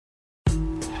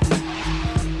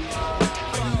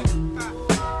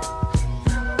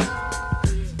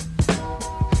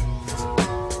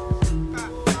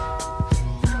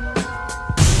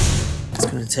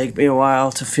take me a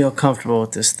while to feel comfortable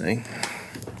with this thing.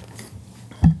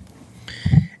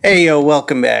 Hey yo,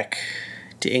 welcome back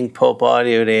to Ink Pulp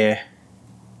Audio there.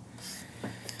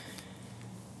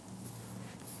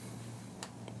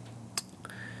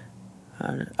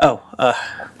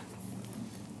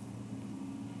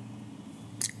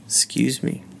 Excuse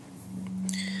me.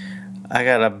 I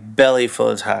got a belly full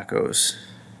of tacos.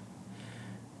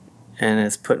 And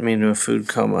it's putting me into a food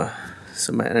coma,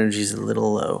 so my energy's a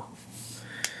little low.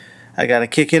 I gotta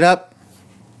kick it up.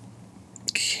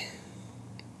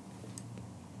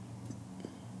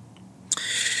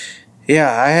 Yeah,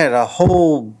 I had a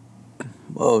whole...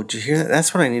 Whoa, did you hear that?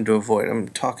 That's what I need to avoid. I'm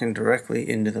talking directly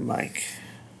into the mic.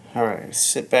 Alright,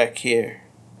 sit back here.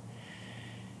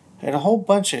 I had a whole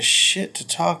bunch of shit to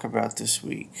talk about this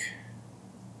week.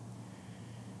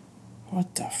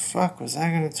 What the fuck was I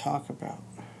going to talk about?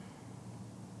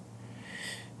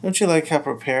 Don't you like how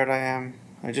prepared I am?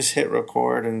 I just hit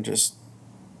record and just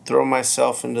throw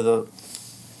myself into the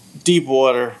deep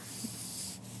water.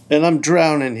 And I'm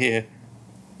drowning here.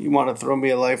 You want to throw me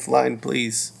a lifeline,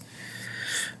 please?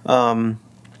 Well,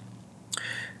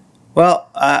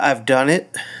 I've done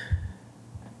it.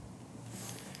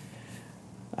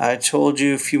 I told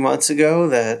you a few months ago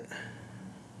that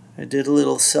I did a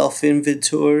little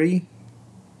self-inventory.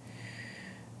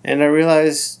 And I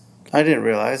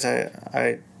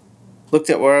looked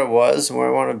at where I was and where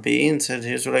I want to be and said,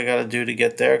 here's what I got to do to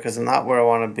get there, because I'm not where I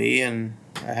want to be, and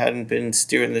I hadn't been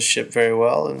steering the ship very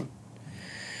well, and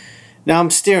now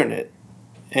I'm steering it.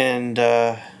 And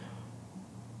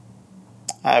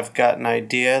I've got an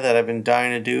idea that I've been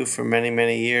dying to do for many,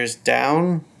 many years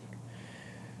down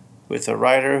with a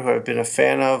writer who I've been a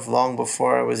fan of long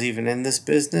before I was even in this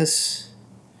business.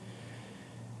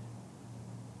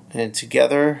 And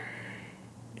together,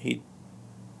 he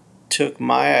took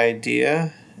my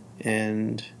idea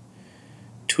and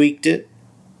tweaked it,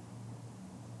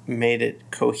 made it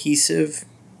cohesive,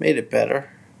 made it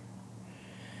better,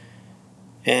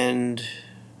 and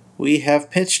we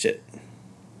have pitched it.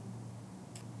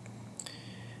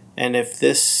 And if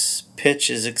this pitch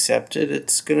is accepted,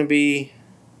 it's going to be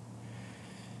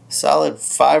solid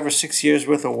 5 or 6 years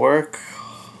worth of work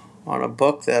on a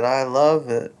book that I love,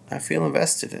 that I feel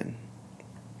invested in.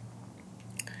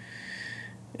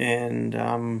 And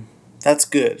that's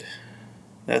good.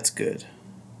 That's good.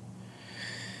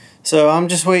 So I'm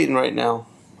just waiting right now.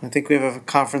 I think we have a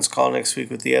conference call next week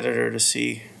with the editor to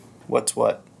see what's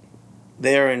what.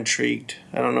 They're intrigued.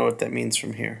 I don't know what that means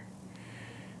from here.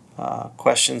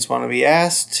 Questions want to be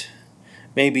asked.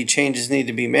 Maybe changes need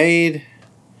to be made.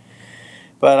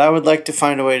 But I would like to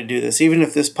find a way to do this. Even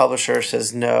if this publisher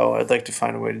says no, I'd like to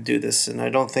find a way to do this. And I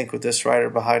don't think with this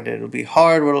writer behind it, it'll be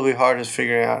hard. What'll be hard is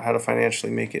figuring out how to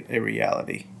financially make it a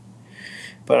reality.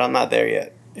 But I'm not there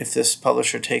yet. If this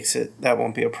publisher takes it, that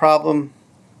won't be a problem.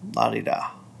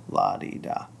 La-di-da.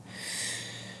 La-di-da.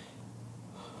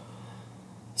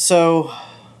 So,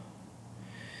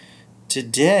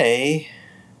 today,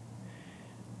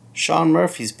 Sean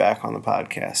Murphy's back on the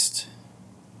podcast.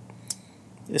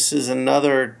 This is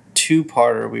another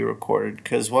two-parter we recorded,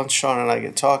 because once Sean and I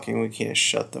get talking, we can't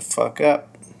shut the fuck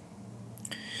up.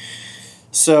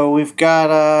 So we've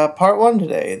got part one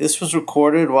today. This was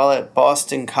recorded while at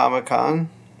Boston Comic Con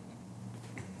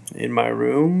in my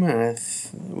room, and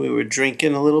we were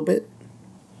drinking a little bit.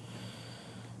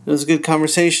 It was a good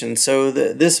conversation. So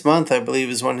this month, I believe,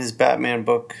 is when his Batman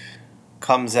book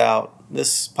comes out.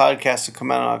 This podcast will come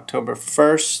out on October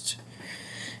 1st.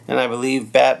 And I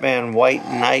believe Batman White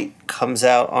Knight comes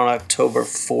out on October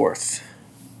 4th.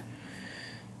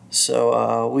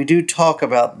 So we do talk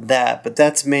about that, but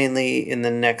that's mainly in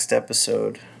the next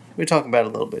episode. We talk about it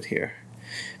a little bit here.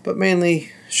 But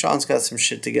mainly, Sean's got some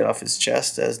shit to get off his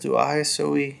chest, as do I,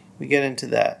 so we get into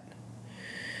that.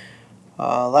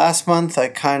 Last month, I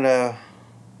kind of,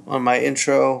 on my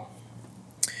intro,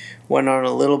 went on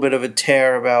a little bit of a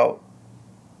tear about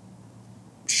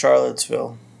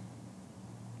Charlottesville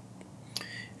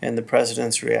and the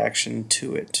president's reaction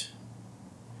to it.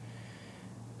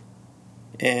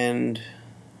 And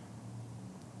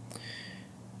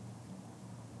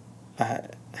I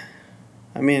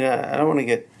don't want to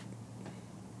get...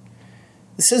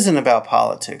 This isn't about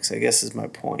politics, I guess is my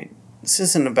point. This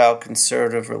isn't about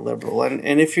conservative or liberal.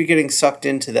 And if you're getting sucked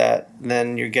into that,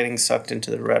 then you're getting sucked into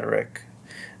the rhetoric.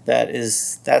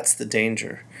 That's the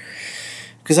danger.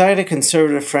 Because I had a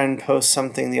conservative friend post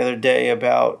something the other day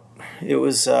about... It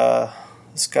was,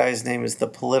 this guy's name is The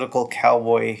Political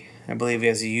Cowboy. I believe he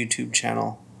has a YouTube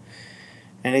channel.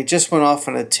 And he just went off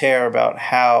on a tear about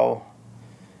how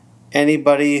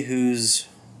anybody who's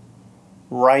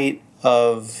right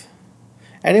of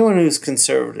Anyone who's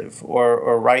conservative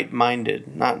or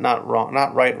right-minded, not wrong,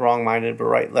 not right wrong-minded, but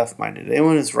right left-minded.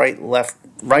 Anyone who's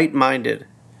right-minded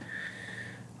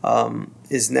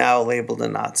is now labeled a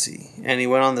Nazi. And he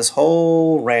went on this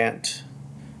whole rant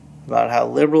about how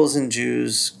liberals and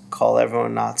Jews call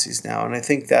everyone Nazis now, and I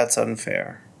think that's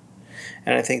unfair.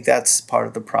 And I think that's part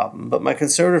of the problem. But my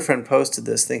conservative friend posted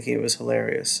this thinking it was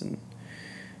hilarious, and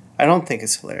I don't think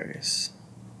it's hilarious.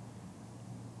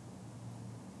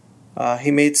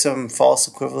 He made some false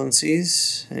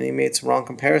equivalencies, and he made some wrong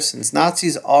comparisons.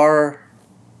 Nazis are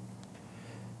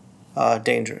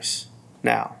dangerous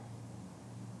now.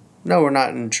 No, we're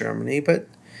not in Germany, but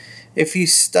if you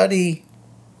study...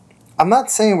 I'm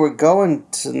not saying we're going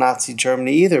to Nazi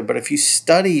Germany either, but if you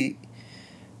study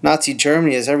Nazi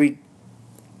Germany, as every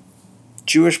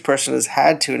Jewish person has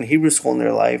had to in Hebrew school in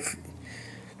their life,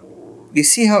 you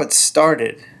see how it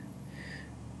started.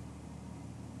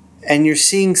 And you're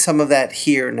seeing some of that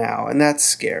here now, and that's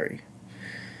scary.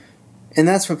 And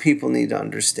that's what people need to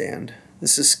understand.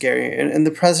 This is scary. And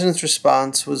the president's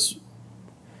response was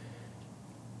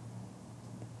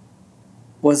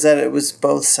that it was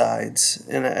both sides.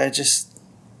 And I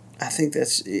think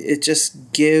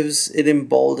it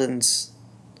emboldens,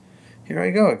 here I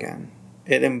go again,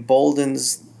 it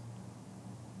emboldens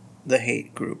the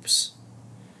hate groups.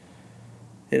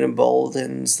 It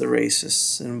emboldens the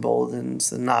racists, it emboldens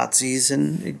the Nazis,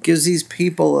 and it gives these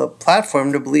people a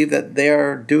platform to believe that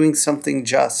they're doing something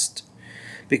just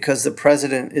because the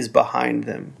president is behind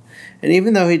them. And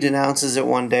even though he denounces it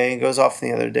one day and goes off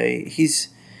the other day, he's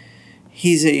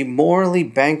a morally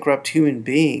bankrupt human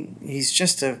being. He's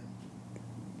just a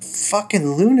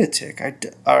fucking lunatic.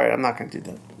 Alright, I'm not going to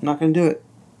do that. I'm not going to do it.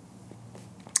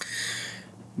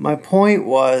 My point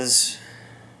was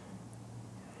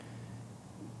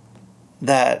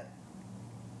that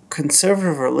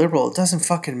conservative or liberal, it doesn't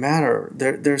fucking matter.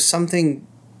 There's something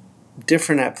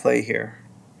different at play here.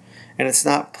 And it's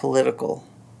not political.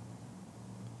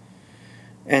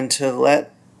 And to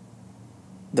let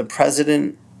the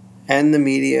president and the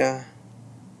media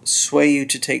sway you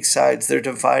to take sides, they're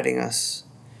dividing us.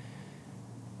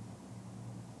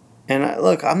 And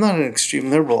look, I'm not an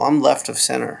extreme liberal. I'm left of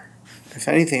center. If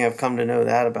anything, I've come to know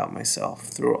that about myself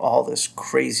through all this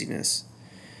craziness.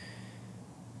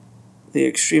 The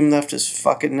extreme left is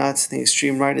fucking nuts, and the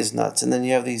extreme right is nuts, and then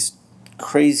you have these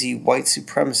crazy white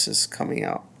supremacists coming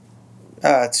out.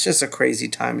 It's just a crazy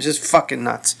time. It's just fucking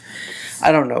nuts.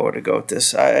 I don't know where to go with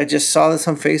this. I just saw this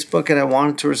on Facebook, and I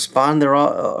wanted to respond. They're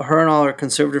all, her and all her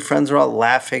conservative friends are all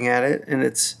laughing at it, and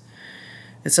it's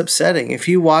upsetting. If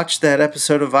you watch that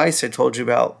episode of Vice I told you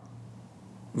about,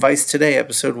 Vice Today,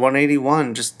 episode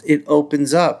 181, it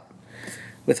opens up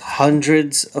with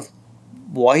hundreds of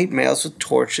white males with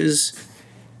torches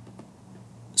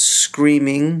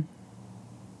screaming,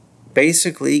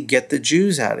 basically, get the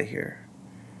Jews out of here.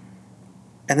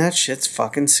 And that shit's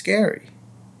fucking scary.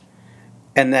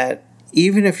 And that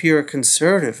even if you're a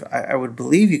conservative, I would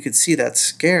believe you could see that's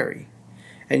scary.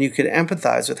 And you could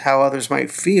empathize with how others might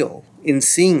feel in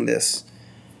seeing this.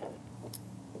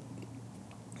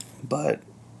 But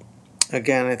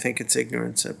again, I think it's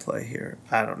ignorance at play here.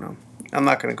 I don't know. I'm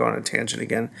not going to go on a tangent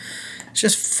again. It's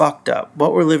just fucked up.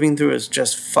 What we're living through is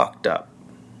just fucked up.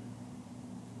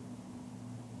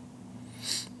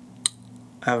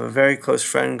 I have a very close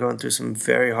friend going through some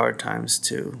very hard times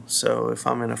too. So if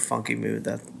I'm in a funky mood,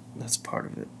 that's part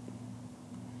of it.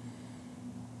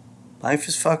 Life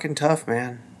is fucking tough,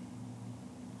 man.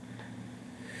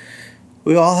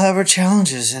 We all have our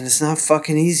challenges, and it's not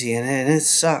fucking easy, and it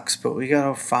sucks, but we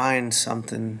gotta find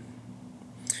something.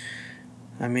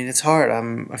 I mean, it's hard.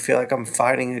 I feel like I'm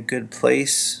finding a good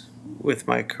place with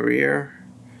my career,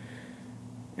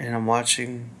 and I'm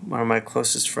watching one of my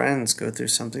closest friends go through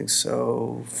something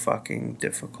so fucking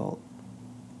difficult.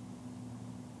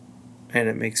 And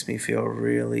it makes me feel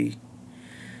really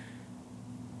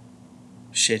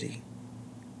shitty.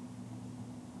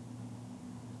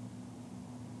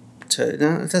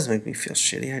 No, it doesn't make me feel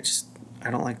shitty.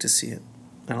 I don't like to see it.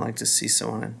 I don't like to see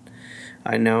someone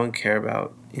I know and care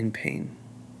about in pain.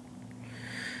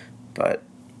 But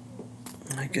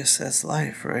I guess that's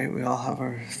life, right? We all have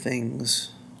our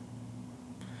things.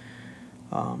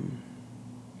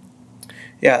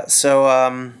 Yeah, so I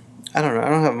don't know. I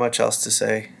don't have much else to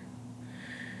say.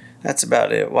 That's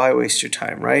about it. Why waste your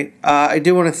time, right? I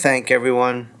do want to thank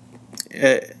everyone.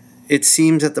 It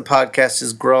seems that the podcast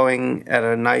is growing at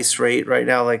a nice rate right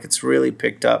now, like it's really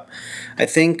picked up. I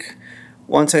think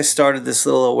once I started this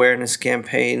little awareness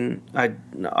campaign,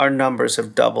 our numbers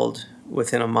have doubled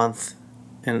within a month,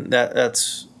 and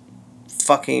that's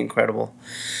fucking incredible.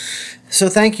 So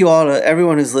thank you all to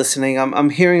everyone who's listening.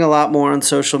 I'm hearing a lot more on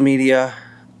social media.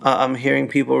 I'm hearing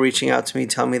people reaching out to me,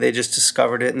 telling me they just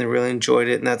discovered it and they really enjoyed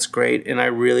it, and that's great, and I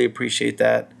really appreciate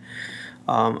that.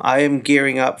 I am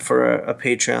gearing up for a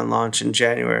Patreon launch in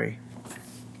January,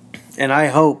 and I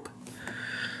hope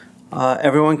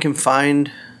everyone can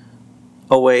find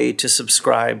a way to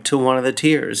subscribe to one of the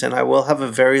tiers, and I will have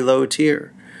a very low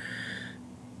tier.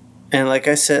 And like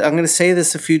I said, I'm going to say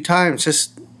this a few times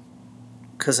just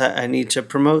because I need to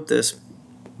promote this,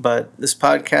 but this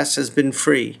podcast has been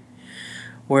free.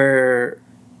 We're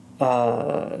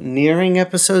nearing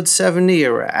episode 70,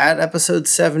 or we're at episode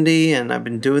 70, and I've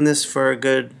been doing this for a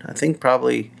good, I think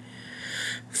probably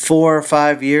 4 or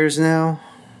 5 years now.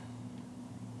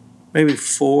 Maybe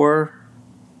 4.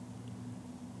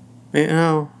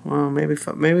 Maybe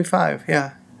 5,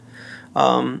 yeah.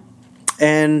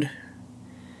 And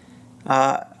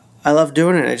I love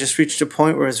doing it. I just reached a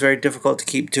point where it's very difficult to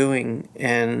keep doing,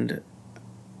 and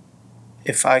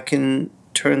if I can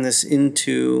turn this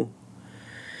into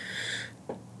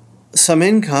some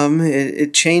income,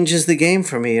 it changes the game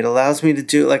for me. It allows me to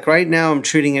do, like right now I'm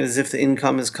treating it as if the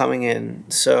income is coming in,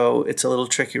 so it's a little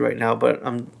tricky right now, but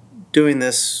I'm doing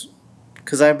this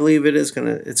because I believe it's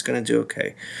gonna do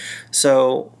okay.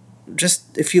 So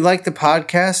just, if you like the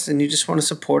podcast and you just want to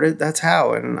support it, that's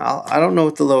how. And I don't know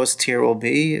what the lowest tier will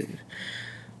be.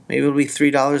 Maybe it'll be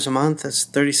 $3 a month. That's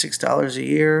 $36 a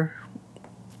year.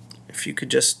 If you could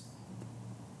just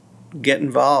get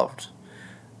involved,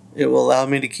 it will allow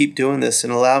me to keep doing this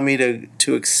and allow me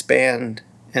to expand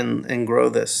and grow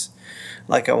this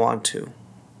like I want to.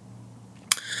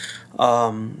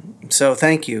 So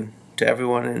thank you to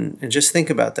everyone, and just think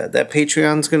about that. That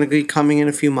Patreon's going to be coming in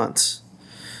a few months.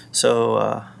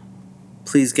 So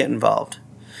please get involved.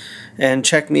 And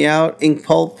check me out, Ink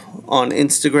Pulp, on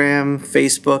Instagram,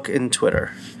 Facebook, and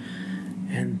Twitter.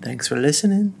 And thanks for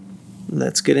listening.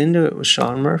 Let's get into it with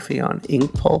Sean Murphy on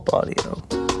Ink Pulp Audio.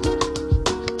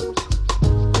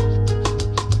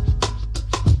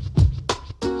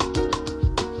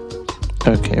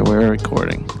 Okay, we're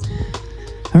recording.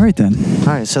 All right, then. All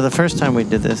right, so the first time we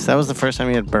did this, that was the first time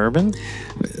you had bourbon?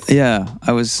 Yeah,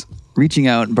 I was reaching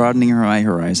out, broadening my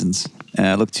horizons. And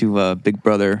I looked to big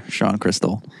brother Sean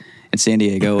Crystal in San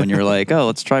Diego, and you're like, oh,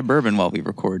 let's try bourbon while we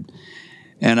record.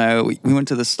 And we went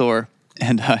to the store,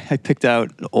 and I picked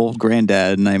out Old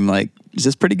Granddad, and I'm like, is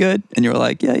this pretty good? And you were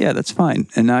like, yeah, that's fine.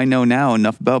 And I know now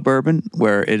enough about bourbon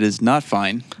where it is not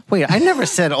fine. Wait, I never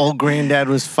said Old Granddad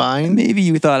was fine. Maybe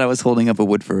you thought I was holding up a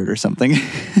Woodford or something.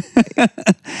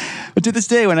 But to this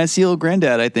day, when I see Old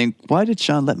Granddad, I think, why did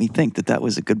Sean let me think that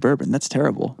was a good bourbon? That's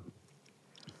terrible.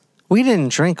 We didn't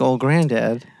drink Old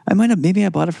Granddad. I might have. Maybe I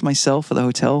bought it for myself for the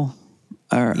hotel.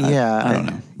 Or, yeah. I don't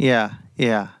know.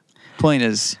 Yeah. Point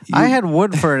is, I had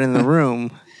Woodford in the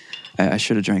room. I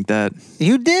should have drank that.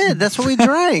 You did. That's what we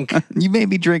drank. You made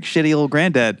me drink shitty Old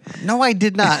Granddad. No, I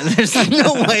did not. There's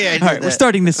no way I did. All right, we're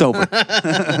starting this over.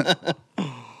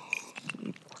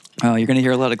 Oh, you're going to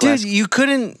hear a lot of glass. Dude, you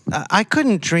couldn't... I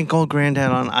couldn't drink Old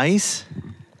Granddad on ice.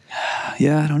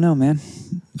 Yeah, I don't know, man.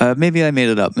 Maybe I made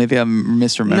it up. Maybe I'm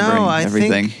misremembering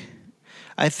everything.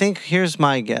 I think here's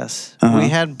my guess. Uh-huh. We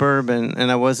had bourbon,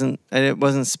 and it wasn't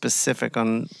specific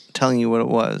on telling you what it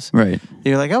was. Right.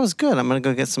 You're like, I was good. I'm going to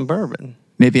go get some bourbon.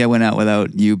 Maybe I went out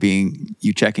without you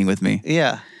checking with me.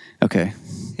 Yeah. Okay.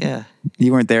 Yeah.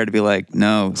 You weren't there to be like,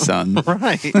 no, son.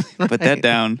 Right. Put that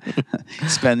down.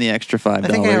 Spend the extra $5. I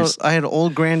think I had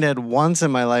Old Granddad once in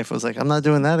my life. I was like, I'm not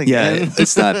doing that again. Yeah,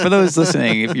 it's not, for those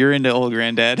listening, if you're into Old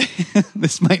Granddad,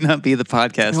 this might not be the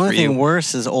podcast the only for you. thing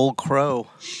worse is Old Crow.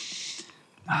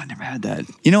 Oh, I never had that.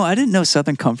 You know, I didn't know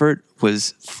Southern Comfort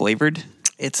was flavored.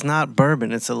 It's not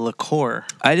bourbon. It's a liqueur.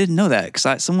 I didn't know that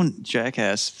because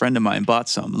jackass friend of mine bought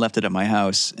some, left it at my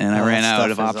house, and I ran out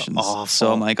of options. Awful.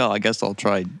 So I'm like, I guess I'll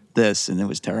try this, and it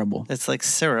was terrible. It's like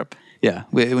syrup. Yeah,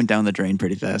 it went down the drain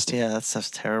pretty fast. Yeah, that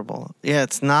stuff's terrible. Yeah,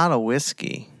 it's not a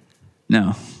whiskey.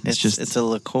 No, it's a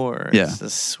liqueur. Yeah.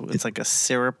 It's like a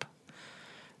syrup.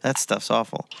 That stuff's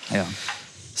awful. Yeah.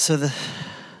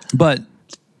 But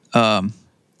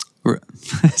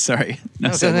sorry,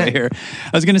 here. I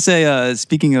was going to say,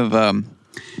 speaking of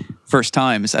first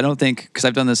times, I don't think, because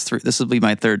I've done this, this will be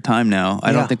my third time now.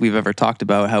 I don't think we've ever talked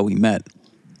about how we met.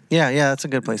 Yeah, that's a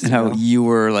good place to go. And how you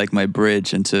were like my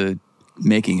bridge into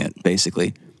making it,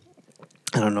 basically.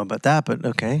 I don't know about that, but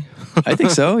okay. I think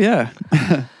so, yeah.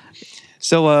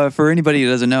 So for anybody who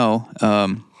doesn't know,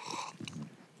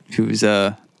 who's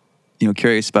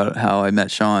curious about how I met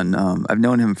Sean, I've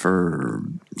known him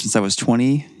since I was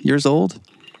 20 years old.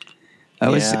 I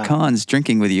was at cons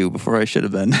drinking with you before I should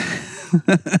have been.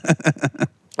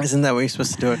 Isn't that what you're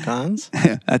supposed to do at cons?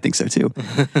 I think so too.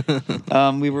 I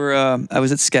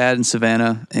was at SCAD in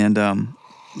Savannah, and I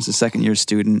was a second-year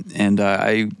student, and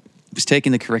I was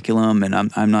taking the curriculum, and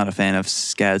I'm not a fan of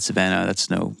SCAD Savannah. That's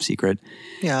no secret.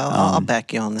 Yeah, I'll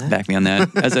back you on that. Back me on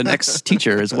that. As an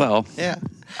ex-teacher as well. Yeah.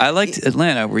 I liked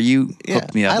Atlanta, where you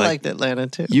hooked me up. I liked Atlanta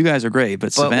too. You guys are great,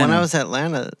 but Savannah... when I was at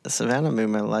Atlanta, Savannah made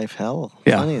my life hell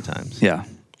plenty of times. Yeah.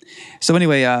 So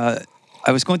anyway, I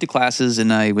was going through classes,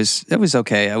 and it was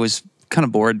okay. I was kind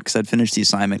of bored because I'd finished the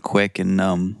assignment quick, and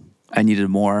I needed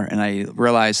more. And I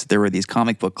realized that there were these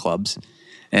comic book clubs.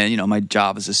 And, my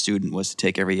job as a student was to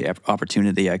take every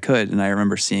opportunity I could. And I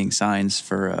remember seeing signs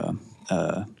for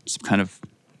some kind of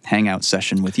hangout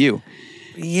session with you.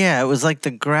 Yeah, it was like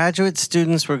the graduate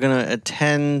students were going to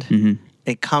attend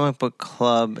a comic book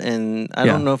club. And I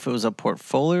don't know if it was a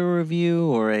portfolio review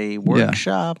or a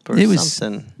workshop or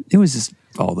something. It was just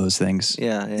all those things.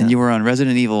 Yeah. And you were on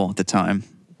Resident Evil at the time.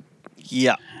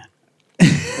 Yeah.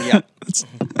 Yeah.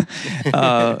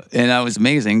 And that was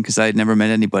amazing because I had never met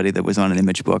anybody that was on an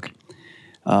Image book.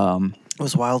 It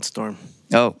was Wildstorm.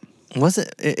 Oh. Was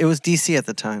it? It was DC at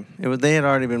the time. They had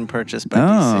already been purchased by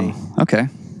DC. Oh, okay.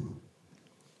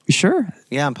 You sure?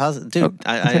 Yeah, I'm positive. Dude,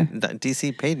 okay.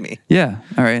 DC paid me. Yeah.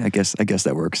 All right. I guess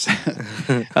that works.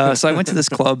 So I went to this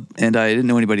club, and I didn't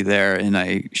know anybody there, and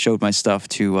I showed my stuff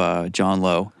to John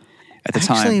Lowe at the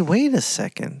time. Actually, wait a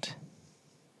second.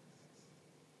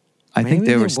 I think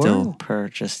they were still weren't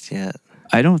purchased yet.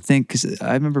 I don't think, because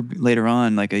I remember later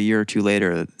on, like a year or two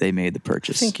later, they made the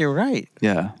purchase. I think you're right.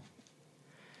 Yeah.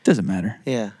 Doesn't matter.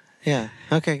 Yeah.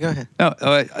 Okay, go ahead. No,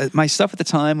 my stuff at the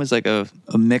time was like a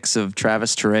mix of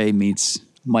Travis Teray meets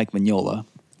Mike Mignola,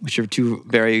 which are two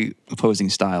very opposing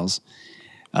styles.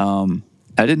 I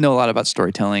didn't know a lot about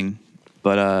storytelling,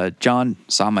 but John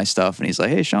saw my stuff, and he's like,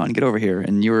 "Hey, Sean, get over here."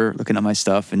 And you were looking at my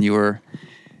stuff, and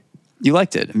you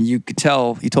liked it. I mean, you could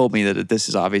tell. You told me that this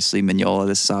is obviously Mignola,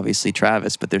 this is obviously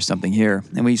Travis, but there's something here.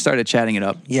 And we started chatting it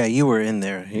up. Yeah, you were in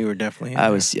there. You were definitely in there. I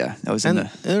was and in the...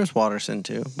 there was Watterson,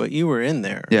 too, but you were in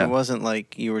there. Yeah. It wasn't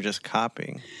like you were just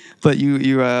copying. But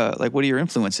you like, what are your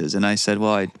influences? And I said,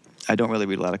 well, I don't really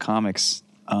read a lot of comics.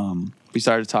 We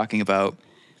started talking about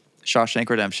Shawshank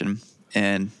Redemption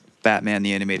and Batman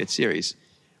the Animated Series,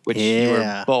 which you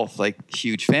were both, like,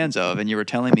 huge fans of. And you were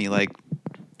telling me, like,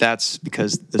 that's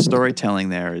because the storytelling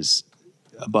there is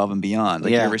above and beyond.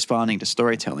 Like, you're responding to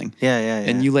storytelling. Yeah.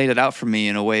 And you laid it out for me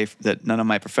in a way that none of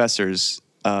my professors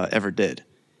ever did.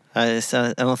 I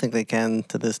don't think they can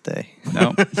to this day.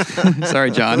 No.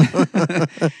 Sorry, John.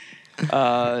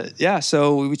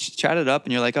 So we chatted up,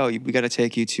 and you're like, oh, we got to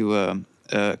take you to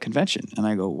a convention. And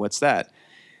I go, what's that?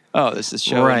 Oh, this is a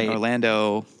show in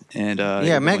Orlando. And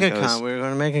MegaCon. We were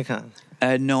going to MegaCon. I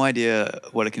had no idea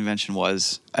what a convention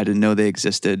was. I didn't know they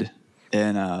existed.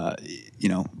 And,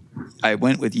 I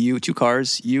went with you, 2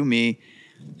 cars, you, me,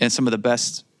 and some of the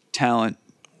best talent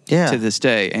to this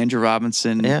day. Andrew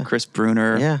Robinson, Chris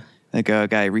Bruner. Yeah. Like a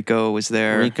guy, Rico, was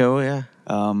there. That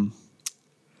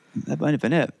might have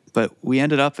been it. But we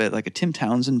ended up at like a Tim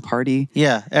Townsend party.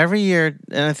 Yeah, every year,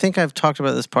 and I think I've talked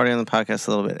about this party on the podcast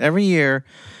a little bit. Every year,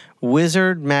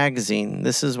 Wizard Magazine,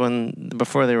 this is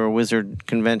before they were Wizard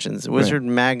conventions, Wizard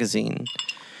Magazine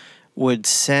would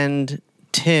send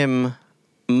Tim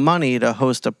money to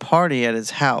host a party at his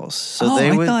house. So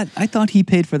I thought he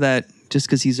paid for that just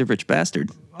because he's a rich bastard.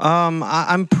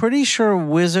 I'm pretty sure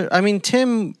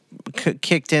Tim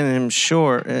kicked in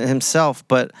himself,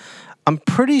 but I'm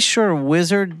pretty sure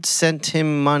Wizard sent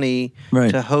him money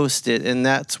to host it, and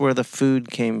that's where the food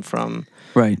came from.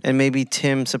 Right. And maybe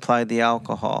Tim supplied the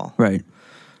alcohol. Right.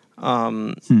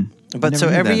 But so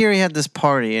every year he had this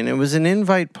party, and it was an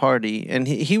invite party, and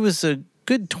he was a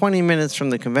good 20 minutes from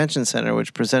the convention center,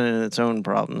 which presented its own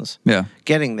problems. Yeah.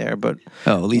 Getting there, but...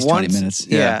 Oh, at least 20 minutes.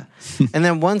 Yeah. And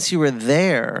then once you were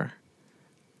there,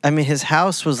 I mean, his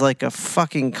house was like a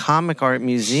fucking comic art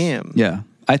museum. Yeah.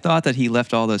 I thought that he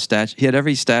left all those statues. He had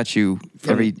every statue,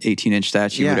 every 18-inch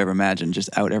statue you would ever imagine, just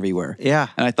out everywhere. Yeah.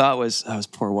 And I thought was his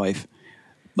poor wife.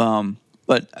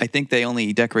 But I think they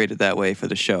only decorated that way for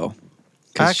the show.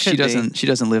 Because she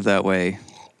doesn't live that way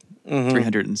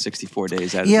 364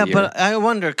 days out of the year. Yeah, but I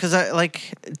wonder, because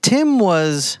Tim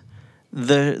was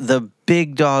the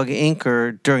big dog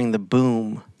inker during the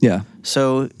boom. Yeah.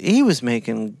 So he was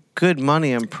making good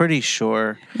money, I'm pretty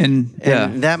sure. And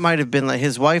that might have been like,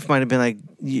 his wife might have been like,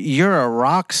 you're a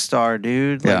rock star,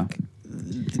 dude. Like,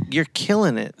 you're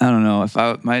killing it. I don't know. If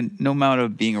no amount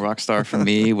of being a rock star for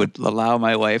me would allow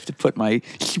my wife to put my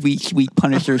sweet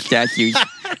Punisher statues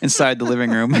inside the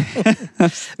living room.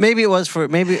 Maybe it was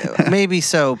maybe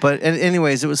so. But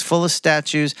anyways, it was full of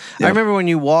statues. Yep. I remember when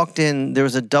you walked in, there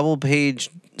was a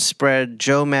double-page spread,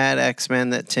 Joe Mad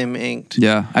X-Men that Tim inked.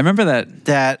 Yeah, I remember that.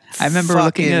 That I remember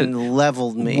looking at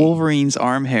leveled me. Wolverine's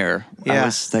arm hair. Yeah. I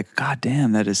was like, God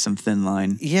damn, that is some thin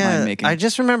line making. I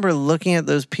just remember looking at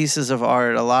those pieces of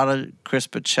art, a lot of Chris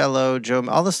Pacello, Joe,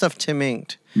 all the stuff Tim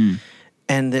inked.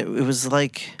 And it was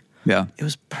like, it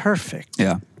was perfect.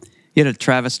 Yeah. He had a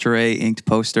Travis Touré inked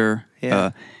poster.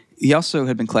 Yeah. He also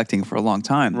had been collecting for a long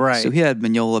time. Right. So he had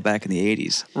Mignola back in the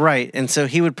 80s. Right. And so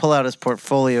he would pull out his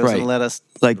portfolios and let us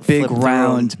like big,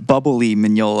 round, bubbly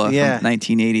Mignola from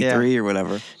 1983 or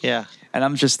whatever. Yeah. And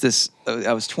I'm just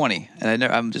I was 20, and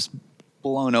I'm just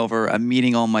blown over. I'm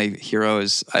meeting all my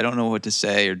heroes. I don't know what to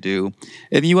say or do.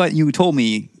 If you told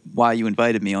me why you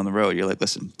invited me on the road. You're like,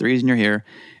 listen, the reason you're here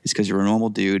is because you're a normal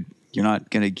dude. You're not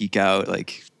going to geek out.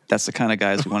 Like, that's the kind of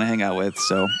guys we want to hang out with,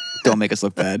 so don't make us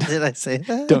look bad. Did I say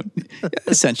that? Don't.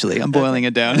 Essentially, I'm boiling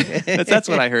it down. That's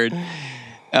what I heard.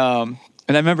 And I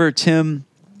remember Tim,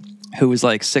 who was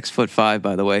like 6'5",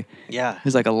 by the way. Yeah. He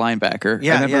was like a linebacker.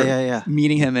 Yeah, I remember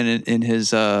meeting him in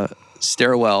his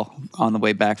stairwell on the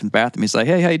way back from the bathroom. He's like,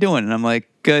 hey, how you doing? And I'm like,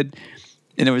 good.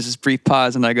 And there was this brief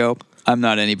pause, and I go, I'm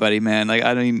not anybody, man. Like,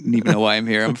 I don't even know why I'm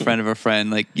here. I'm a friend of a friend.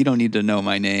 Like, you don't need to know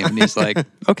my name. And he's like,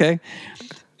 okay.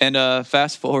 And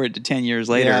fast forward to 10 years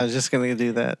later. Yeah, I was just going to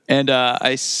do that. And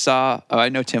I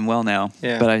know Tim well now,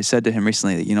 but I said to him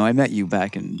recently that, I met you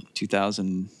back in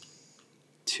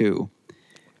 2002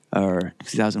 or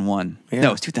 2001. Yeah. No,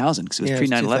 it was 2000 because it was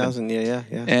pre-9/11.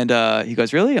 Yeah. And he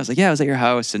goes, really? I was like, yeah, I was at your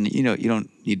house, and you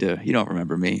don't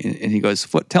remember me. And he goes,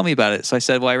 what? Tell me about it. So I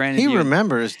said, well, I ran into you. He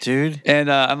remembers, dude.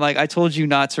 And I'm like, I told you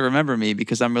not to remember me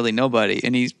because I'm really nobody.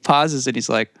 And he pauses and he's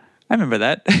like, I remember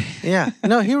that. Yeah.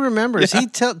 No, he remembers. Yeah.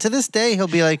 To this day, he'll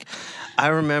be like, I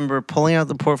remember pulling out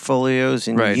the portfolios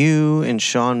and you and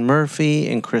Sean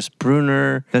Murphy and Chris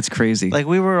Bruner. That's crazy. Like,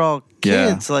 we were all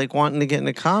kids, like, wanting to get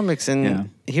into comics, and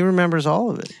he remembers all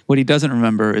of it. What he doesn't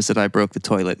remember is that I broke the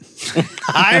toilet.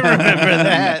 I remember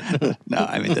that. No,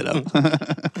 I made that up.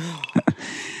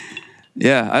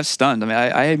 Yeah, I was stunned. I mean,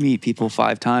 I meet people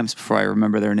 5 times before I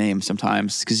remember their names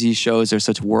sometimes because these shows are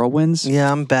such whirlwinds. Yeah,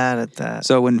 I'm bad at that.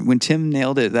 So when Tim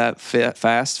nailed it that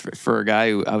fast for a guy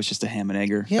who I was just a ham and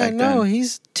egger. Yeah, back then.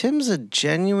 Tim's a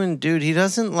genuine dude. He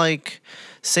doesn't like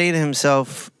say to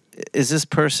himself, "Is this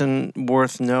person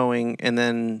worth knowing?" And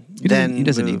then he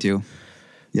doesn't need to.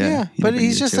 Yeah, but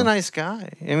he's just a nice guy.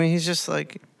 I mean, he's just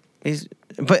like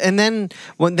then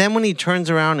when he turns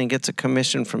around and gets a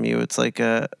commission from you, it's like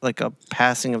a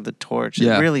passing of the torch.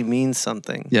 It really means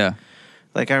something. Yeah.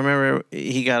 Like, I remember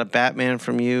he got a Batman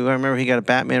from you. I remember he got a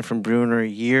Batman from Bruner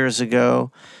years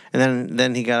ago. And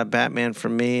then he got a Batman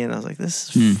from me, and I was like,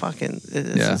 this is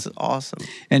this is awesome.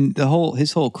 And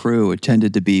his whole crew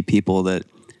tended to be people that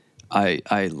I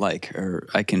like, or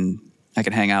I can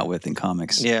hang out with in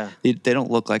comics. Yeah. They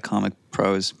don't look like comic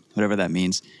pros, whatever that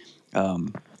means.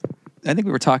 I think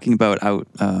we were talking about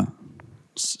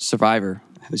Survivor,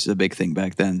 which is a big thing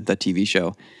back then, that TV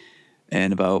show,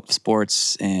 and about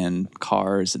sports and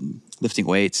cars and lifting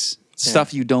weights,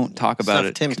 stuff you don't talk about.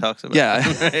 Stuff Tim talks about.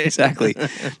 Yeah, exactly.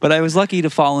 But I was lucky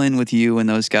to fall in with you and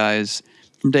those guys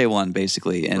from day one,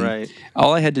 basically. And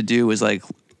all I had to do was like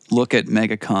look at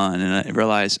MegaCon, and I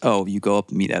realized, oh, you go up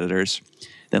and meet editors.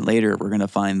 Then later, we're going to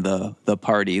find the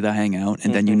party, the hangout,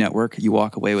 and then you network. You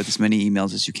walk away with as many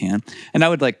emails as you can. And I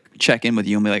would like check in with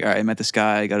you and be like, all right, I met this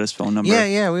guy. I got his phone number.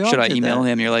 Yeah, we all Should I did email that.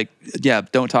 him? You're like, yeah,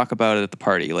 don't talk about it at the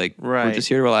party. Like, we're just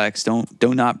here to relax. Don't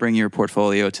not bring your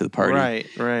portfolio to the party.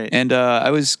 Right. And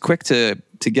I was quick to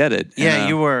get it. Yeah, and,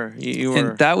 you were. You were.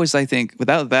 And that was, I think,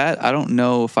 without that, I don't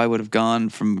know if I would have gone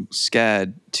from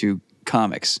SCAD to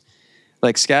comics.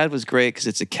 Like, SCAD was great because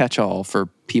it's a catch-all for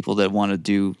people that want to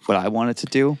do what I wanted to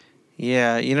do.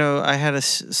 Yeah, I had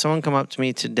someone come up to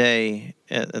me today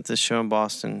at the show in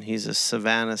Boston. He's a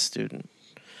Savannah student.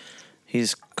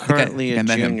 He's currently a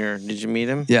junior. Did you meet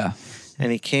him? Yeah.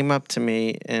 And he came up to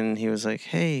me and he was like,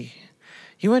 hey,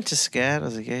 you went to SCAD? I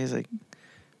was like, yeah. He's like,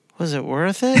 was it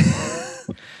worth it?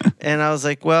 And I was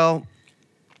like, well,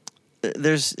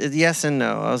 there's yes and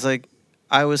no. I was like,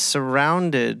 I was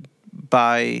surrounded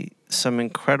by some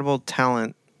incredible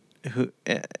talent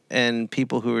and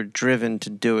people who were driven to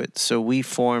do it. So we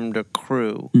formed a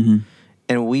crew,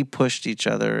 and we pushed each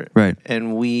other,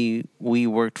 and we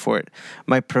worked for it.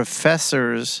 My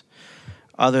professors,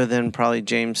 other than probably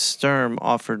James Sturm,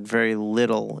 offered very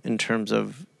little in terms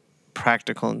of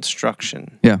practical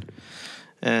instruction. Yeah.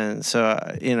 And so,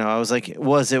 I was like,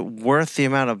 was it worth the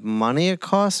amount of money it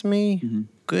cost me?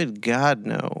 Good God,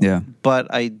 no. Yeah. But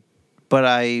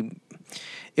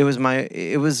it was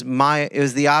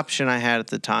the option I had at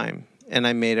the time, and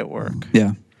I made it work.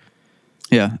 Yeah.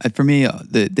 Yeah. For me,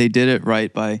 they did it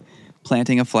right by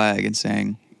planting a flag and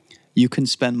saying, you can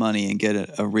spend money and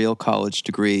get a real college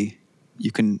degree.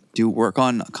 You can do work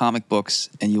on comic books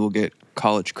and you will get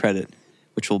college credit,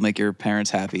 which will make your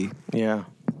parents happy. Yeah.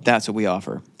 That's what we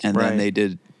offer. And Right. then they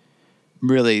did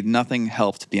really nothing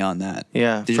helped beyond that.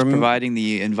 Yeah. Just providing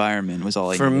the environment was all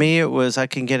I For needed. me, it was I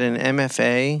can get an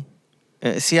MFA.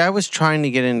 See, I was trying to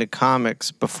get into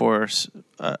comics before.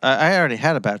 I already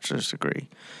had a bachelor's degree.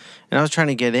 And I was trying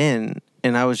to get in,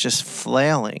 and I was just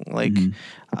flailing. Like,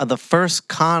 the first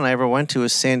con I ever went to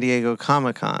was San Diego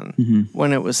Comic-Con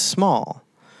when it was small.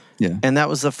 Yeah. And that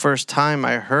was the first time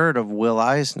I heard of Will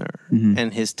Eisner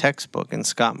and his textbook and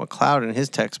Scott McCloud and his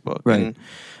textbook. Right. And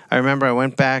I remember I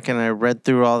went back and I read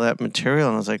through all that material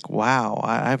and I was like, wow,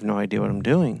 I have no idea what I'm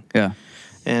doing. Yeah.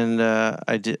 And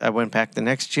I went back the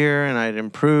next year and I'd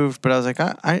improved, but I was like,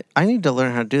 I need to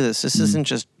learn how to do this. This isn't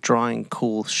just drawing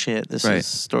cool shit. This Right. is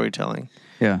storytelling.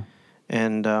 Yeah.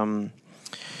 And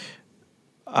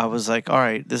I was like, all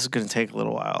right, this is going to take a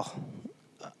little while.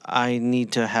 I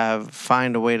need to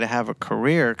find a way to have a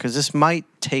career because this might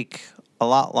take a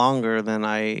lot longer than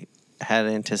I had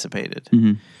anticipated.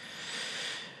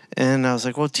 And I was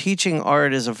like, well, teaching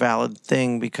art is a valid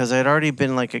thing because I'd already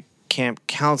been like a camp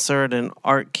counselor at an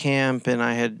art camp, and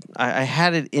I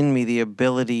had it in me, the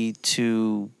ability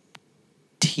to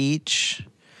teach.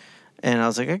 And I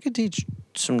was like, I could teach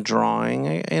some drawing.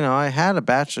 I had a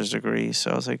bachelor's degree,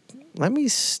 so I was like, let me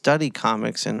study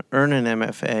comics and earn an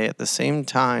MFA at the same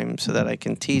time so that I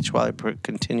can teach while I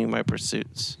continue my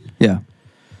pursuits. Yeah.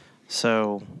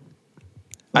 So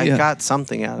Well, I yeah. got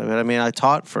something out of it. I mean, I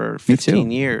taught for Me too.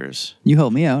 15 years. You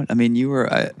helped me out. I mean, you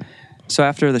were. So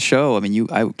after the show, I mean,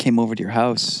 I came over to your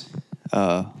house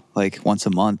like once a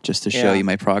month just to show Yeah. you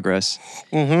my progress.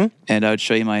 Mm-hmm. And I would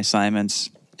show you my assignments,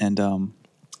 and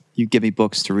you give me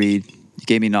books to read. You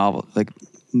gave me like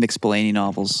Nick Spillane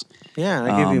novels. Yeah,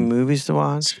 I give you movies to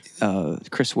watch.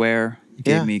 Chris Ware. You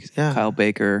Yeah, gave me yeah. Kyle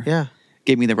Baker. Yeah.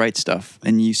 Gave me the right stuff.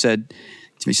 And you said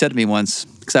to me once,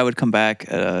 because I would come back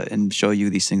and show you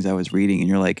these things I was reading, and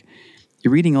you're like,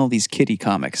 you're reading all these kiddie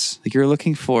comics. Like you're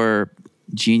looking for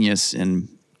genius in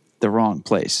the wrong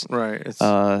place. Right. It's,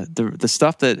 The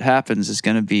stuff that happens is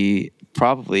going to be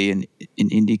probably in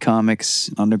indie comics,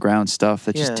 underground stuff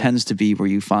that just Yeah. tends to be where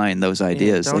you find those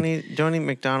ideas. Don't eat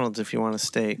McDonald's if you want a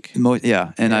steak.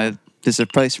 And there's a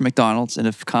place for McDonald's, and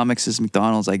if comics is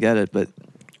McDonald's, I get it, but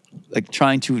like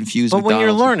trying to infuse But when you're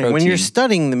McDonald's with learning, when you're protein-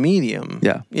 studying the medium.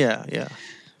 Yeah. Yeah.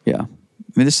 Yeah.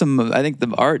 I mean, I think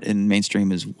the art in mainstream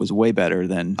was way better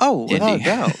than Oh, without indie.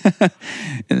 a doubt.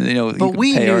 And you But can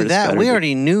we pay knew artists that. better, We but-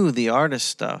 already knew the artist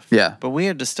stuff. Yeah. But we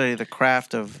had to study the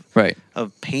craft of Right.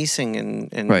 pacing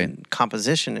and Right.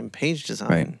 composition and page design.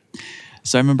 Right.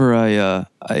 So I remember I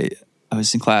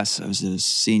was in class. I was a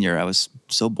senior. I was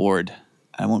so bored.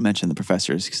 I won't mention the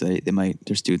professors because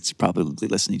their students are probably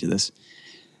listening to this.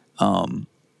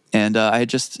 And I had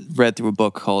just read through a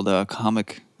book called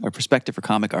Perspective for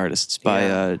Comic Artists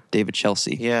by David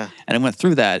Chelsea. Yeah. And I went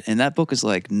through that, and that book is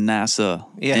like NASA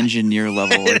Yeah. engineer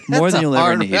level, like more That's than a you'll ever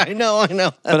hard- need. I know.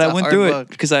 But That's I a went hard through book. it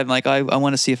because I'm like, I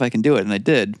want to see if I can do it, and I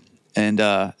did. And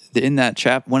in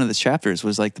that one of the chapters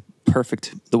was like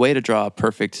the way to draw a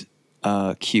perfect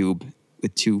cube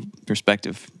with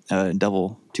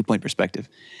double 2-point perspective.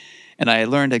 And I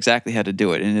learned exactly how to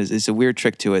do it. And it's a weird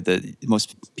trick to it that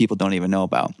most people don't even know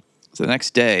about. So the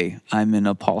next day, I'm in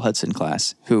a Paul Hudson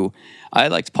class, who I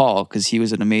liked Paul because he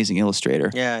was an amazing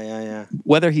illustrator. Yeah.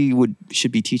 Whether he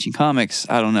should be teaching comics,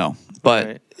 I don't know. But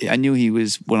Right. I knew he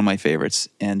was one of my favorites.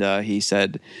 And he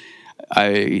said,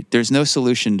 there's no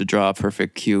solution to draw a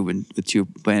perfect cube with 2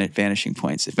 vanishing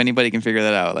points. If anybody can figure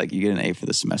that out, like you get an A for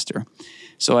the semester.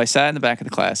 So I sat in the back of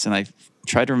the class and I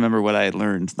tried to remember what I had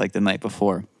learned like the night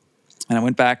before. And I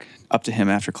went back up to him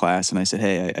after class and I said,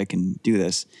 hey, I can do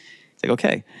this. He's like,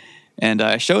 okay. And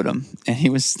I showed him and he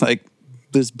was like,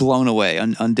 just blown away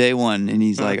on day one. And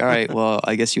he's like, all right, well,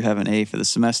 I guess you have an A for the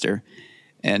semester.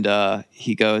 And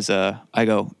he goes, I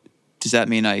go, does that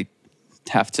mean I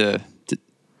have to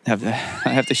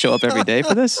show up every day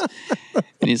for this?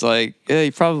 And he's like, yeah,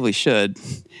 you probably should.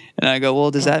 And I go,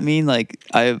 well, does that mean like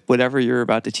whatever you're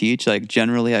about to teach, like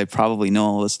generally I probably know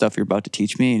all the stuff you're about to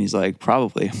teach me? And he's like,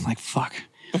 probably. I'm like, fuck.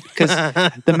 Because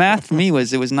the math for me it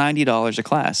was $90 a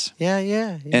class. Yeah.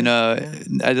 And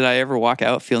did I ever walk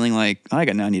out feeling like I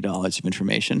got $90 of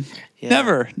information? Yeah.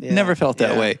 Never felt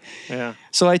that way. Yeah.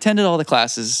 So I attended all the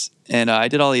classes and I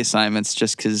did all the assignments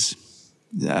just because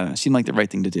it seemed like the right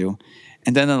thing to do.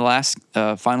 And then in the last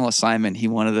final assignment, he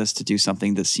wanted us to do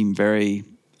something that seemed very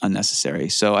unnecessary.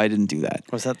 So I didn't do that.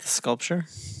 Was that the sculpture?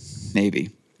 Maybe.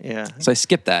 Yeah. So I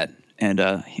skipped that. And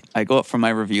I go up for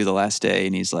my review the last day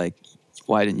and he's like,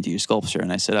 why didn't you do your sculpture?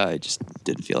 And I said, I just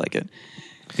didn't feel like it.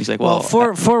 He's like, Well,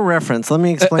 for reference, let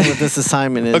me explain what this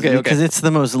assignment is Okay. because it's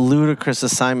the most ludicrous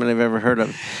assignment I've ever heard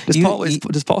of.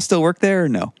 Does Paul still work there or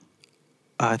no?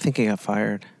 I think he got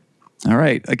fired. All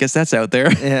right. I guess that's out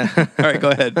there. Yeah. All right, go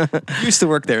ahead. You used to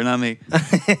work there, not me.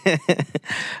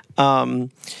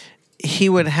 He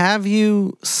would have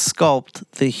you sculpt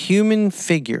the human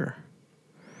figure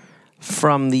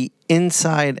from the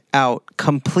inside out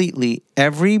completely,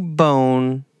 every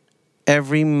bone,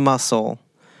 every muscle,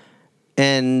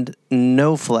 and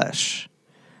no flesh.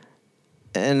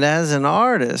 And as an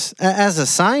artist, as a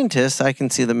scientist, I can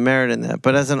see the merit in that.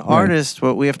 But as an artist,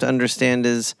 what we have to understand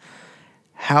is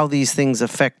how these things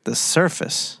affect the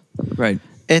surface. Right.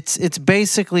 It's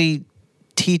basically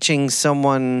teaching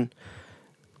someone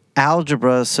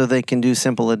algebra so they can do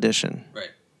simple addition.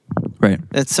 Right.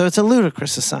 It's a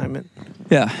ludicrous assignment.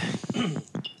 Yeah.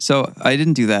 So I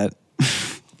didn't do that.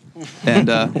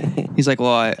 And he's like,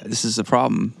 well, this is a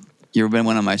problem. You've been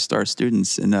one of my star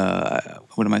students, and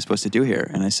what am I supposed to do here?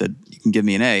 And I said, you can give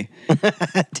me an A.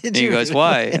 Did He goes,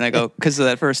 why? And I go, because of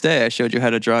that first day I showed you how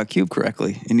to draw a cube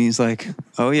correctly. And he's like,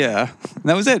 oh, yeah. And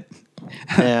that was it.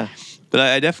 Yeah. But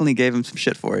I definitely gave him some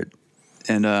shit for it.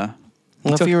 And well,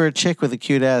 if you were a chick with a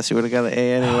cute ass, you would have got an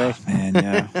A anyway. Oh, man,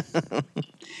 yeah.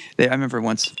 I remember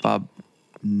once Bob...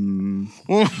 no.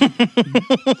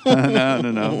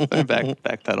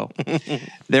 Backpedal.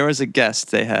 There was a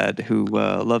guest they had who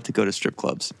loved to go to strip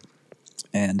clubs.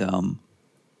 And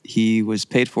he was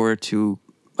paid for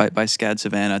by SCAD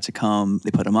Savannah to come.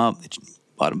 They put him up, they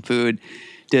bought him food,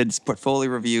 did portfolio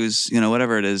reviews,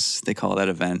 whatever it is they call that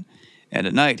event. And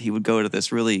at night, he would go to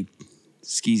this really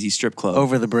skeezy strip club.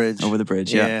 Over the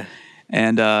bridge, yeah.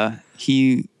 And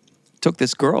he took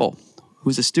this girl who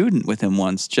was a student with him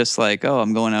once, just like, oh,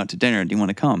 I'm going out to dinner. Do you want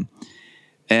to come?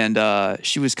 And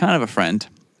she was kind of a friend.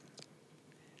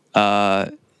 She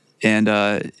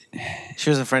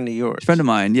was a friend of yours. A friend of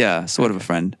mine, yeah, sort of a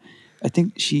friend. I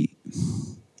think she...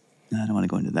 I don't want to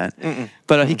go into that.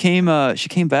 But she came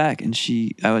back, and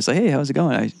I was like, hey, how's it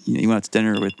going? You went out to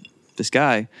dinner with this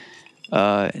guy.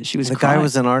 And she was The crying. guy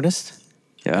was an artist?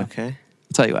 Yeah. Okay.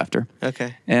 I'll tell you after.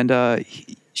 Okay. And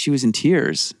she was in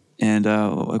tears. And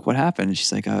like, what happened? And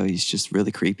she's like, oh, he's just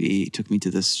really creepy. He took me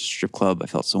to this strip club. I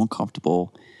felt so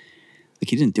uncomfortable. Like,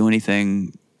 he didn't do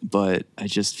anything, but I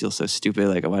just feel so stupid.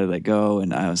 Like, why did I go?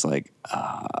 And I was like,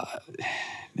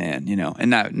 man,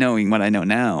 and not knowing what I know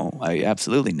now, I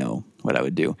absolutely know what I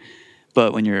would do.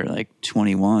 But when you're like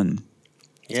 21,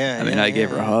 I gave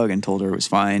her a hug and told her it was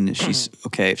fine. She's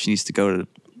okay if she needs to go to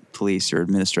police or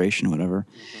administration or whatever.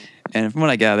 And from what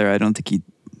I gather, I think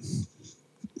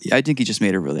he just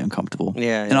made her really uncomfortable.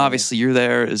 Yeah. And obviously you're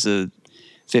there as a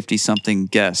 50-something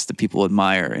guest that people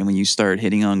admire. And when you start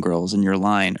hitting on girls in your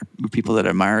line or people that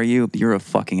admire you, you're a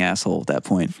fucking asshole at that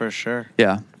point. For sure.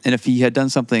 Yeah. And if he had done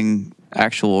something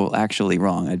actually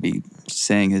wrong, I'd be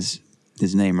saying his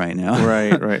name right now.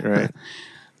 Right.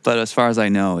 But as far as I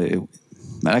know,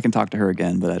 I can talk to her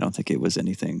again, but I don't think it was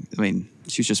anything. I mean,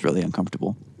 she was just really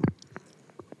uncomfortable.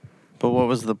 But what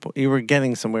was you were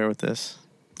getting somewhere with this?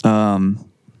 Or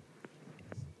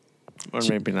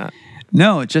maybe not.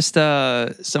 No, just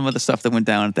some of the stuff that went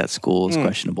down at that school is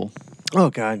questionable. Oh,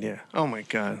 God, yeah. Oh, my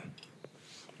God.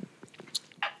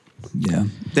 Yeah.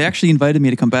 They actually invited me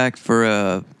to come back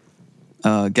for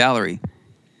a gallery.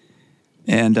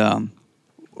 And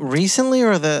recently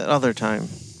or the other time?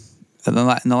 In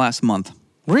the last month.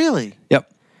 Really?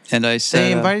 Yep. And I said...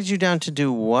 They invited you down to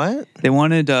do what? They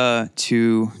wanted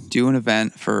to do an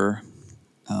event for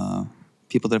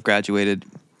people that have graduated,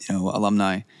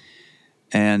 alumni.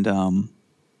 And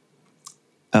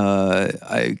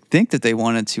I think that they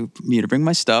wanted me to bring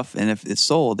my stuff, and if it's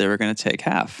sold, they were going to take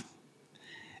half.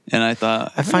 And I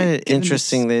thought... I find it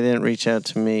interesting they didn't reach out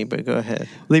to me, but go ahead.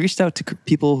 They reached out to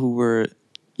people who were...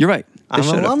 You're right. I'm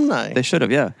alumni. They should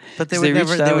have, yeah. But they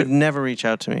would never reach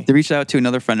out to me. They reached out to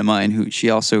another friend of mine who she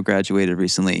also graduated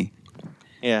recently.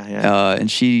 Yeah.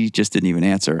 And she just didn't even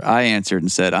answer. I answered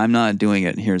and said, I'm not doing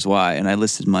it, and here's why. And I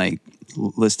listed my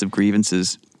list of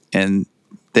grievances, and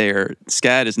their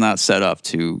SCAD is not set up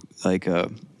to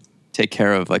take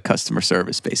care of customer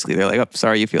service. Basically, they're like, "Oh,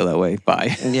 sorry, you feel that way.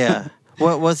 Bye." Yeah.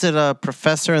 What was it? A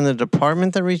professor in the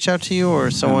department that reached out to you,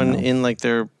 or someone in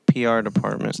their PR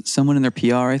department? Someone in their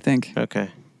PR, I think. Okay.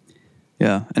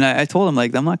 Yeah, and I told him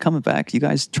I'm not coming back. You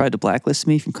guys tried to blacklist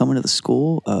me from coming to the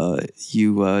school.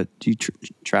 You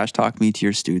trash talk me to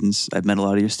your students. I've met a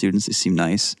lot of your students. They seem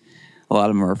nice. A lot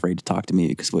of them are afraid to talk to me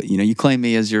because you claim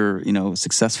me as your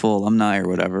successful alumni or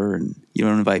whatever, and you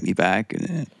don't invite me back.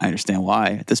 And I understand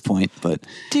why at this point, but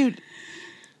dude,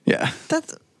 yeah,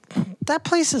 that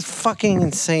place is fucking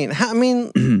insane. I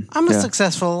mean, I'm a Yeah.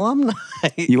 successful alumni.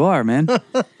 You are, man.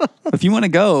 If you want to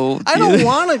go, I don't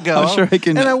want to go. I'm sure I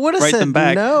can and I would have write said them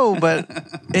back. no, but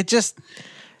it just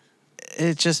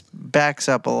backs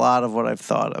up a lot of what I've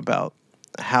thought about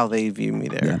how they view me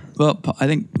there. Yeah. Well, I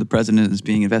think the president is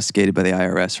being investigated by the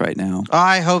IRS right now.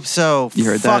 I hope so. You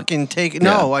heard that? Fucking take it.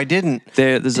 No, Yeah. I didn't.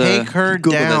 There's Take her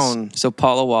Google down. This. So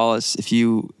Paula Wallace, if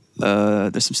you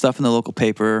there's some stuff in the local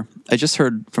paper. I just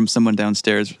heard from someone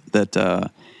downstairs that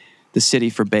the city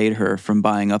forbade her from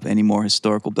buying up any more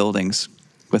historical buildings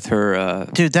with her.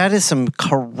 Dude, that is some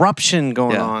corruption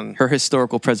going on. Her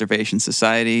Historical Preservation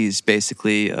Society is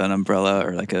basically an umbrella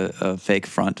or like a fake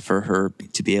front for her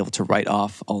to be able to write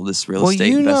off all this real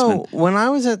estate investment. When I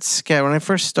was at SCAD, when I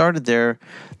first started there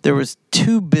was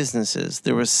two businesses.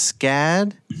 There was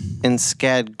SCAD and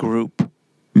SCAD Group.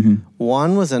 Mm-hmm.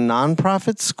 One was a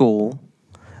nonprofit school.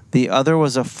 The other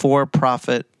was a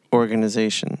for-profit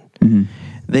organization. Mm-hmm.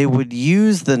 They would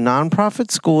use the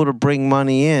nonprofit school to bring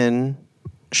money in,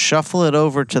 shuffle it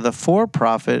over to the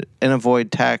for-profit, and avoid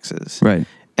taxes. Right.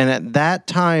 And at that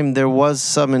time, there was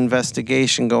some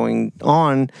investigation going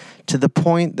on to the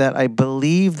point that I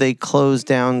believe they closed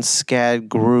down SCAD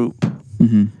Group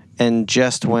Mm-hmm. and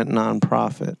just went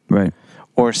nonprofit Right.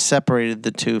 or separated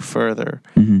the two further.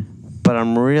 Mm-hmm. But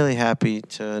I'm really happy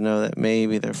to know that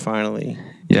maybe they're finally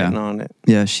getting on it.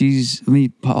 Yeah, she is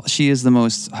the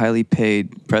most highly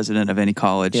paid president of any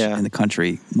college in the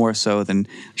country, more so than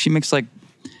she makes like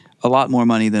a lot more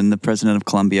money than the president of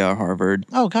Columbia or Harvard.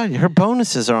 Oh, God, her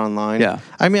bonuses are online. Yeah.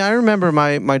 I mean, I remember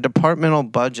my departmental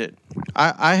budget.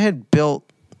 I had built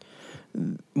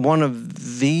one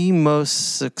of the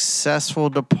most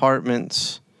successful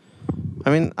departments. I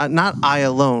mean, not I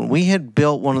alone. We had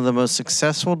built one of the most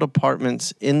successful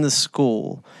departments in the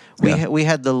school. We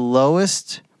had the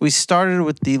lowest. We started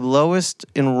with the lowest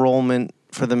enrollment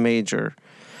for the major,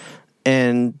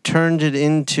 and turned it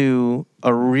into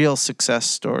a real success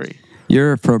story.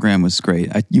 Your program was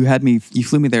great. You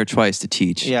flew me there twice to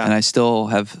teach, and I still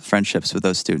have friendships with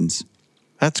those students.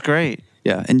 That's great.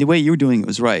 Yeah, and the way you were doing it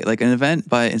was right. Like an event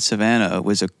in Savannah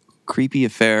was a creepy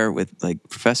affair with like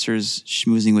professors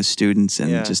schmoozing with students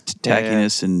and just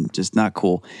tackiness and just not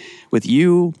cool. With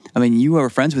you, I mean, you were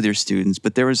friends with your students,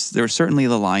 but there was certainly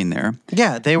the line there.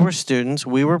 Yeah, they were students.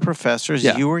 We were professors.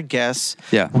 Yeah. You were guests.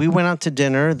 Yeah. We went out to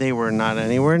dinner. They were not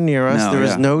anywhere near us. No, there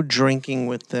was no drinking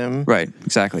with them. Right,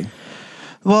 exactly.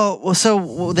 Well,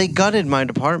 so they gutted my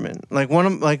department. Like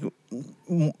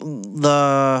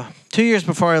the 2 years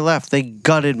before I left, they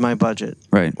gutted my budget.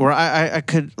 Right. Where I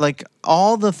could, like,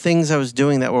 all the things I was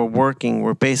doing that were working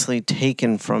were basically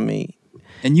taken from me.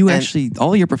 And actually,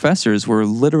 all your professors were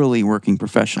literally working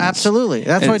professionals. Absolutely.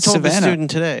 That's what I told the student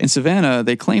today. In Savannah,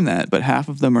 they claim that, but half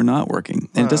of them are not working.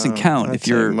 And it doesn't count if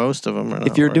you're... most of them are not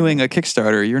If you're working. doing a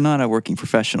Kickstarter, you're not a working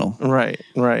professional. Right.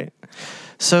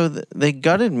 So they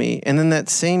gutted me. And then that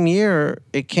same year,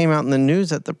 it came out in the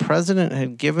news that the president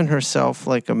had given herself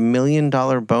like $1 million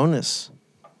bonus.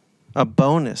 A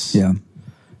bonus. Yeah.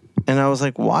 And I was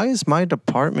like, why is my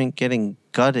department getting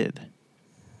gutted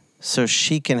so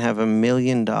she can have $1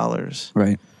 million?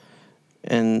 Right.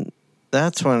 And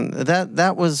that's when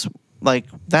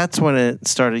that's when it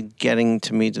started getting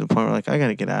to me to the point where, like, I got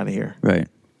to get out of here. Right.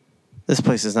 This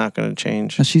place is not going to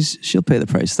change. She'll pay the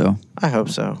price, though. I hope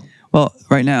so. Well,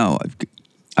 right now,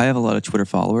 I have a lot of Twitter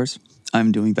followers.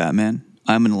 I'm doing Batman.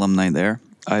 I'm an alumni there.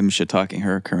 I'm shit-talking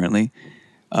her currently.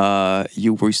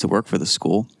 You used to work for the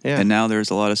school. Yeah. And now there's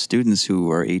a lot of students who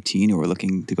are 18 who are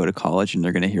looking to go to college, and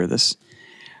they're going to hear this.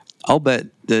 I'll bet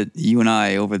that you and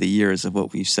I, over the years of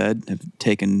what we've said, have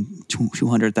taken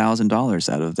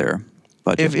 $200,000 out of their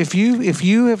budget. If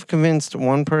you have convinced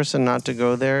one person not to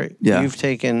go there, you've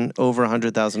taken over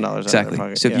 $100,000 out of their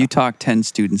pocket. So if you talk 10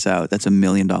 students out, that's $1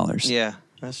 million. Yeah,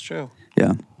 that's true.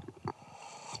 Yeah.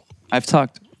 I've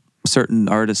talked certain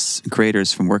artists and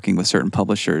creators from working with certain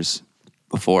publishers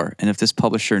before, and if this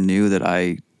publisher knew that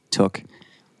I took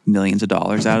millions of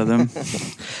dollars out of them.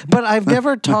 But I've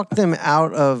never talked them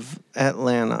out of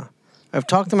Atlanta. I've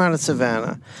talked them out of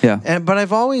Savannah. Yeah. But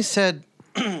I've always said,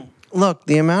 look,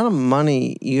 the amount of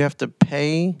money you have to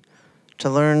pay to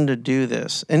learn to do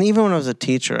this, and even when I was a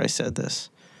teacher, I said this,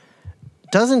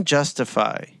 doesn't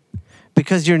justify,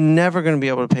 because you're never going to be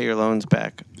able to pay your loans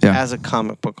back as a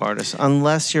comic book artist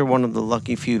unless you're one of the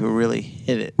lucky few who really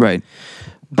hit it. Right.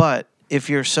 But if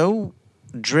you're so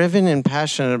driven and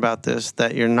passionate about this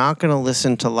that you're not going to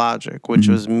listen to logic, which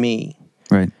was me,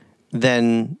 right,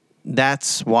 then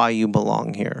that's why you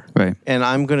belong here. Right. And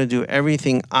I'm going to do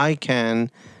everything I can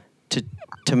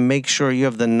to make sure you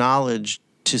have the knowledge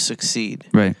to succeed.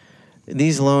 Right.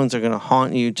 these loans are going to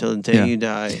haunt you till the day Yeah. you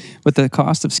die. But the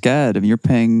cost of SCAD, I mean, you're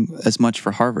paying as much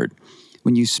for Harvard.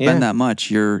 When you spend Yeah. that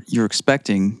much, you're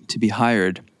expecting to be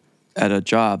hired at a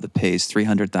job that pays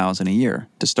 $300,000 a year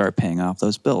to start paying off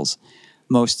those bills.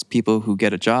 Most people who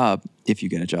get a job, if you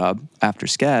get a job after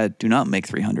SCAD, do not make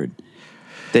 $300,000.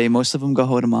 Most of them go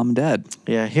home to mom and dad.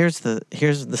 Yeah, here's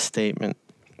the statement.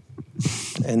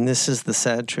 And this is the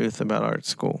sad truth about art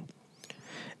school.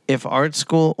 If art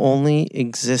school only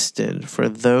existed for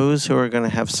those who are going to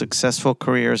have successful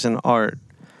careers in art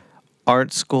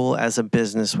school as a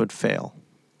business would fail.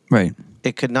 Right.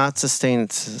 It could not sustain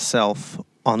itself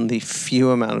on the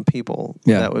few amount of people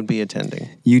Yeah. that would be attending.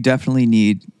 You definitely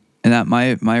need, and that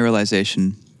my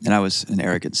realization, and I was an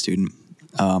arrogant student,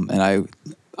 and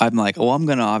I'm like, oh, I'm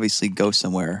going to obviously go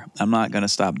somewhere. I'm not going to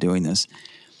stop doing this.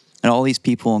 And all these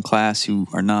people in class who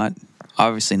are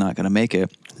obviously not going to make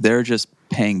it, they're just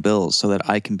paying bills so that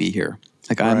I can be here.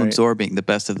 Like I'm Right. absorbing the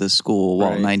best of this school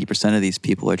while Right. 90% of these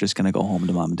people are just going to go home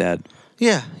to mom and dad.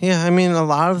 Yeah. I mean, a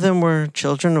lot of them were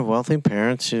children of wealthy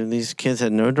parents. These kids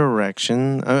had no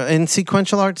direction. In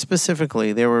sequential art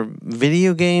specifically, they were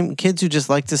video game kids who just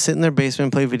liked to sit in their basement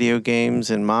and play video games.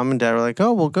 And mom and dad were like,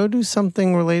 "Oh, we'll go do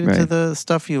something related to Right. the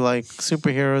stuff you like,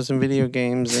 superheroes and video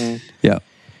games." And Yeah.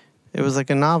 it was like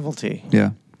a novelty.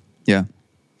 Yeah. Yeah.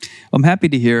 I'm happy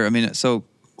to hear. I mean, so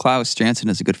Klaus Jansen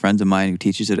is a good friend of mine who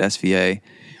teaches at SVA,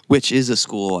 which is a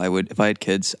school if I had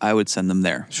kids, I would send them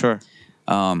there. Sure.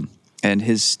 And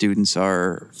his students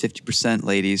are 50%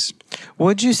 ladies.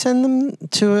 Would you send them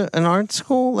to an art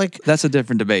school? Like, That's a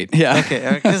different debate. Yeah. okay,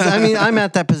 because I mean, I'm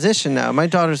at that position now. My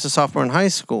daughter's a sophomore in high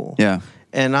school. Yeah.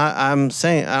 And I'm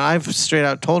saying, I've straight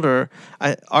out told her,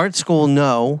 art school,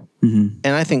 no. Mm-hmm.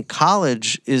 And I think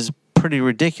college is pretty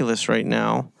ridiculous right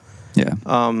now. Yeah.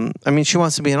 I mean, she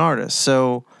wants to be an artist.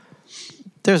 So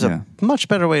there's Yeah. a much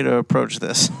better way to approach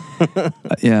this.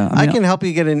 Yeah. I can help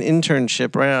you get an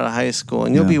internship right out of high school,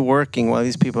 and you'll Yeah. be working while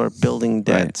these people are building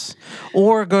debts.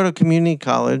 Or go to community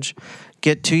college,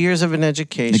 get 2 years of an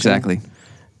education. Exactly.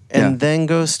 And Yeah. then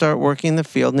go start working in the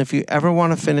field. And if you ever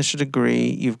want to finish a degree,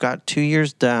 you've got 2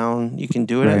 years down. You can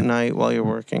do it at Right. night while you're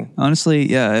working. Honestly,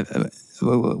 yeah.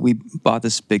 We bought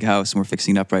this big house and we're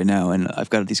fixing it up right now. And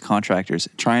I've got these contractors.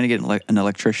 Trying to get an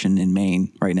electrician in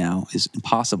Maine right now is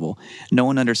impossible. No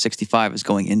one under 65 is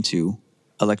going into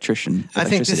electricity. I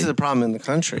think this is a problem in the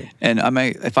country. And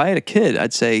if I had a kid,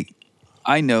 I'd say,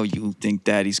 I know you think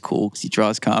daddy's cool because he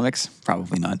draws comics.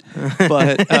 Probably not.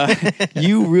 But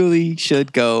you really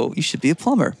should go. You should be a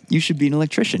plumber. You should be an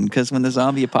electrician because when the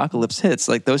zombie apocalypse hits,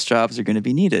 like those jobs are going to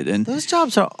be needed. And Those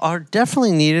jobs are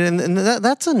definitely needed, and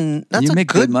that's you a make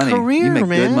good money. career, You make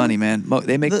man. good money, man.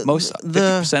 They make The- most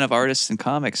the- 50% of artists in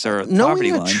comics are Knowing poverty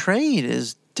a line. trade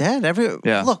is dead.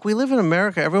 Yeah. Look, we live in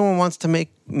America. Everyone wants to make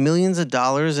millions of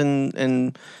dollars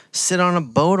and sit on a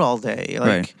boat all day. Like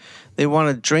Right. they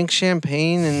want to drink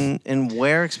champagne and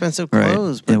wear expensive Right.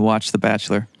 clothes. But And watch The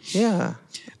Bachelor. yeah.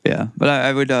 Yeah, but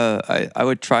I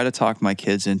would try to talk my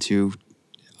kids into.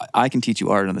 I can teach you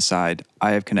art on the side.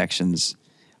 I have connections.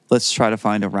 Let's try to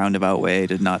find a roundabout way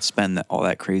to not spend all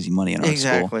that crazy money on art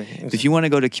Exactly. school. If you want to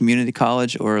go to community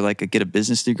college or get a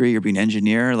business degree or be an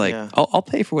engineer, Yeah. I'll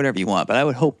pay for whatever you want. But I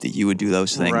would hope that you would do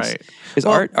those things. Right. Because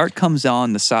Well- art comes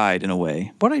on the side in a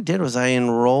way. What I did was I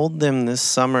enrolled them this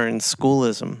summer in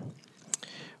Schoolism,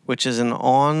 which is an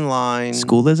online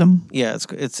Schoolism. Yeah,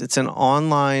 it's an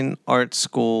online art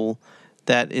school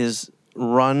that is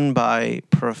run by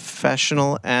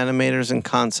professional animators and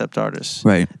concept artists.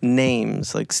 Right.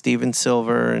 Names like Steven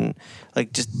Silver and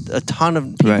like just a ton of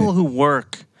people Right. who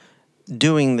work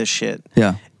doing the shit.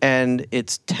 Yeah. And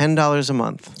it's $10 a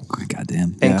month.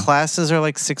 Goddamn. And Yeah. classes are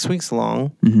like 6 weeks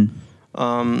long. Mhm.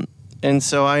 And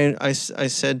so I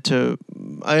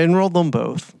enrolled them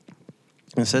both.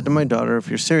 I said to my daughter, if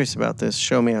you're serious about this,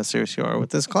 show me how serious you are with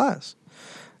this class.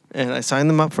 And I signed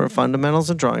them up for a fundamentals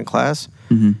of drawing class.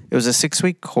 Mhm. It was a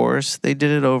 6-week course. They did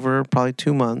it over probably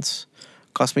 2 months.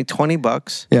 Cost me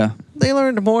 $20. Yeah. They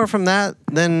learned more from that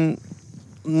than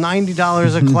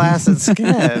 $90 a class at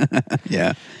SCAD.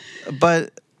 Yeah.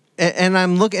 But and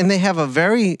I'm looking, and they have a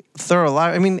very thorough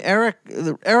library. I mean,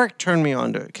 Eric turned me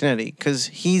on to Kennedy because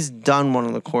he's done one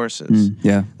of the courses.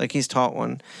 Yeah. Like he's taught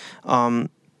one.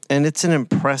 And it's an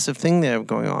impressive thing they have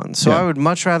going on. So Yeah. I would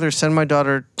much rather send my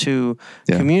daughter to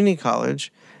Yeah. community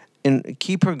college and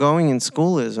keep her going in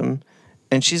schoolism.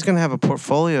 And she's going to have a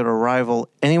portfolio to rival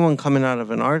anyone coming out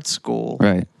of an art school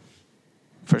Right.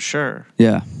 for sure.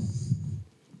 Yeah.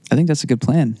 I think that's a good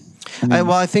plan.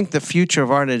 I think the future of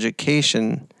art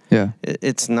education, Yeah.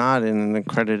 it's not in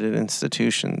accredited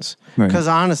institutions. Right. Because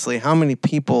honestly, how many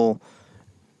people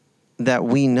that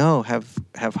we know have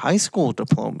high school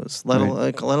diplomas, let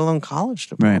alone college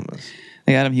diplomas. Right.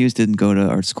 Like Adam Hughes didn't go to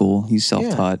art school. He's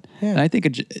self-taught. Yeah. And I think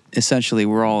essentially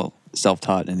we're all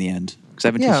self-taught in the end. Because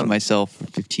I've been teaching myself for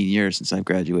 15 years since I've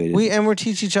graduated. We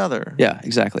teach each other. Yeah,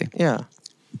 exactly. Yeah.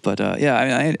 But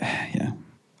I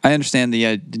understand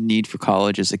the need for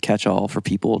college as a catch-all for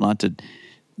people not to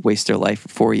waste their life for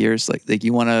 4 years. Like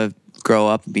you want to grow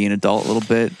up and be an adult a little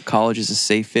bit. College is a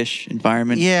safe-ish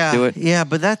environment. Yeah, to do it. Yeah,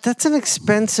 but that's an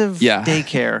expensive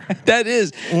daycare. That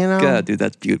is. You know? God, dude,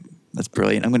 that's beautiful. That's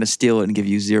brilliant. I'm going to steal it and give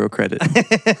you 0 credit.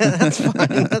 That's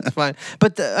fine. That's fine.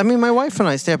 But my wife and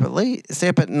I stay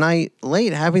up at night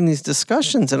late having these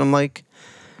discussions, and I'm like,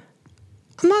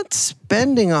 I'm not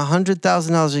spending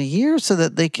 $100,000 a year so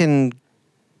that they can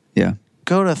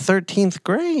go to 13th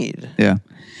grade. Yeah.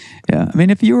 Yeah. I mean,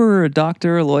 if you were a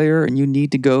doctor, a lawyer, and you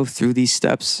need to go through these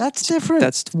steps, that's different.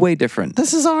 That's way different.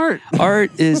 This is art.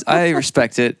 Art is, I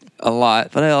respect it a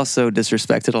lot, but I also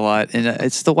disrespect it a lot. And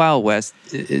it's the Wild West.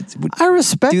 I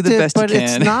respect do the it, best but you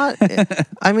can. It's not,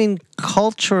 I mean,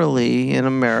 culturally in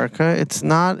America, it's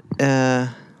not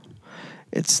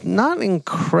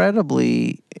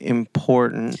incredibly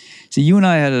important. So you and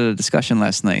I had a discussion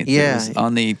last night. Yeah. That was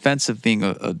on the fence of being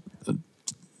a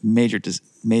major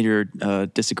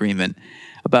disagreement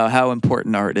about how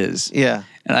important art is. Yeah.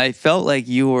 And I felt like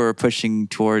you were pushing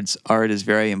towards art is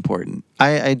very important.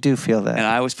 I do feel that. And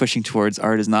I was pushing towards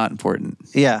art is not important.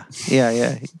 Yeah. So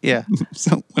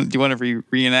do you want to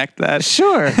reenact that?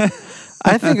 Sure.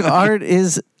 I think art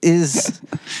is it's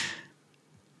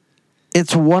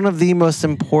one of the most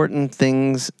important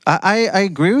things. I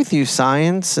agree with you.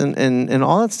 Science and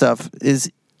all that stuff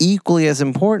is equally as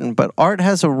important, but art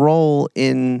has a role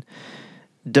in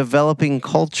developing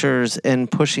cultures and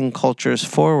pushing cultures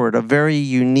forward, a very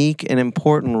unique and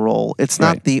important role. It's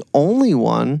not the only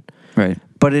one, right?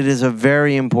 But it is a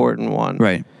very important one.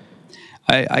 Right.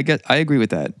 I agree with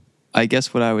that. I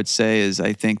guess what I would say is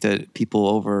I think that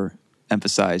people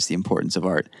overemphasize the importance of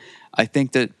art. I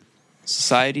think that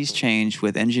societies change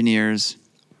with engineers,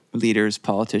 leaders,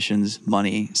 politicians,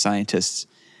 money, scientists.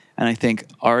 And I think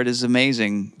art is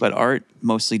amazing, but art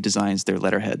mostly designs their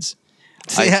letterheads.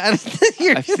 I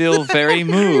feel very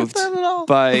moved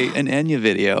by an Enya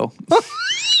video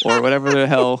or whatever the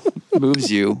hell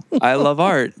moves you. I love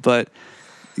art, but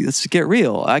let's get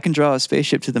real. I can draw a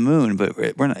spaceship to the moon, but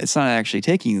it's not actually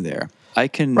taking you there. I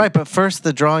can... Right, but first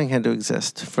the drawing had to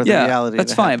exist for the reality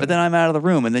that's fine, but then I'm out of the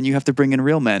room, and then you have to bring in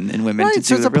real men and women to do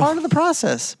so it's a part of the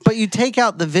process. But you take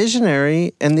out the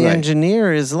visionary, and the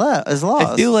engineer is lost.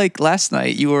 I feel like last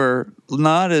night you were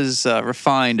not as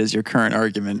refined as your current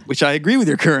argument, which I agree with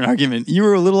your current argument. You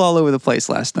were a little all over the place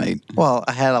last night. Well,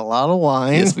 I had a lot of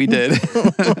wine. Yes, we did.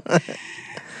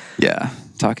 Yeah.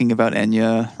 Talking about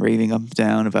Enya, raving up and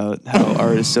down about how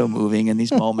art is so moving in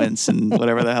these moments and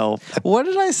whatever the hell. What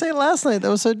did I say last night that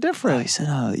was so different? I said,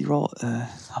 I'm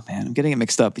getting it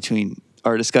mixed up between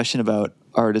our discussion about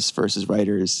artists versus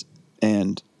writers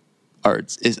and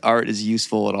arts. Is art is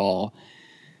useful at all?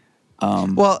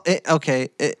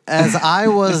 As I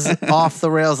was off the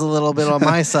rails a little bit on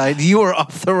my side, you were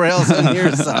off the rails on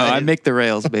your side. I make the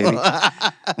rails, baby.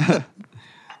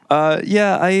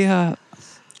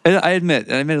 I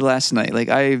admitted last night, like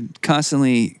I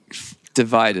constantly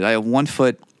divided. I have 1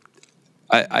 foot.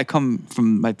 I come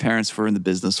from, my parents were in the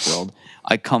business world.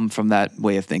 I come from that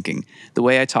way of thinking. The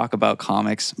way I talk about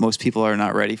comics, most people are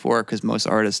not ready for it because most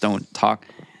artists don't talk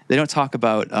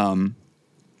about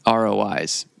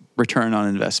ROIs, return on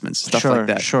investments, stuff like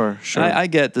that. Sure. I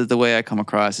get that the way I come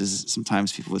across is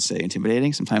sometimes people would say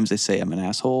intimidating. Sometimes they say I'm an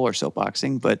asshole or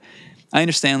soapboxing, but I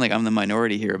understand, like, I'm the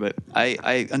minority here, but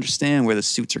I understand where the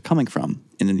suits are coming from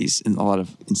in a lot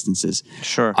of instances.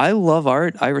 Sure. I love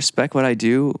art. I respect what I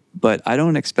do, but I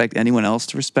don't expect anyone else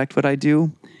to respect what I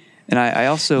do. And I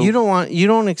also... You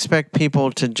don't expect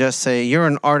people to just say, you're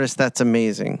an artist, that's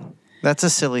amazing. That's a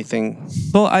silly thing.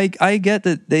 Well, I get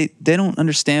that they don't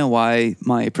understand why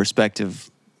my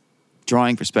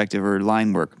drawing perspective or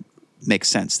line work makes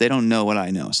sense. They don't know what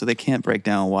I know, so they can't break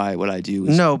down why what I do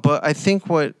is... No, but I think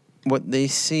what they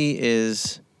see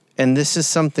is, and this is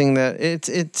something that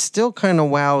it still kind of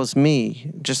wows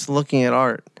me just looking at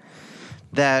art,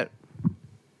 that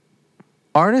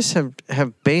artists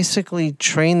have basically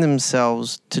trained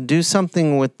themselves to do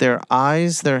something with their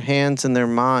eyes, their hands, and their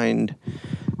mind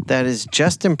that is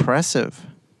just impressive.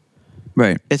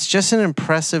 Right. It's just an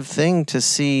impressive thing to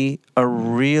see a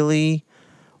really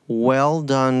well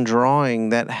done drawing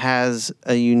that has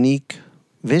a unique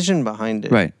vision behind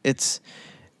it. Right. It's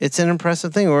it's an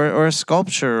impressive thing, or a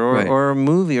sculpture, or, Right. or a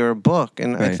movie, or a book.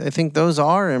 And Right. I think those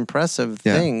are impressive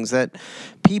Yeah. things that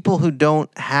people who don't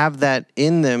have that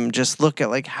in them just look at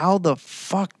like, how the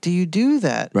fuck do you do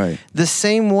that? Right. The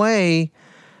same way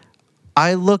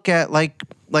I look at like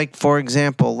for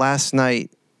example, last night,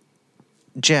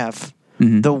 Jeff,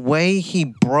 the way he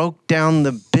broke down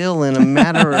the bill in a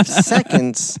matter of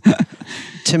seconds,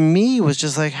 to me was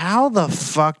just like, how the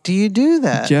fuck do you do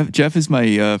that? Jeff is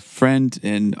my friend,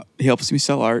 and he helps me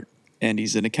sell art, and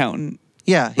he's an accountant.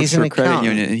 Yeah, he's Works for an a credit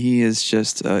accountant. union, and he is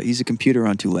just he's a computer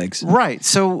on two legs. Right.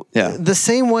 So Yeah. the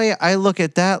same way I look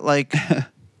at that, like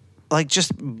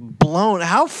just blown.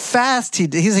 How fast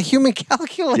he's a human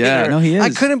calculator. Yeah, no, he is. I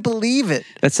couldn't believe it.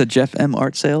 That's a Jeff M.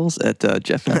 Art Sales at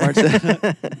Jeff M. Art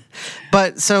Sales.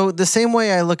 But so the same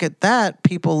way I look at that,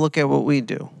 people look at what we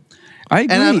do. I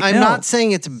agree. And I'm no. not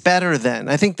saying it's better than.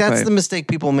 I think that's Right. the mistake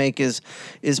people make is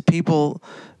people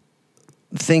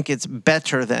think it's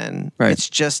better than. Right. It's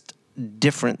just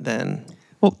different than.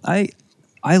 Well, I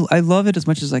love it as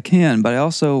much as I can, but I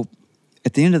also,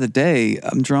 at the end of the day,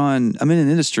 I'm in an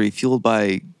industry fueled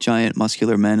by giant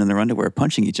muscular men in their underwear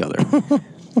punching each other.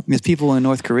 There's people in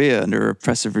North Korea under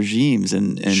oppressive regimes,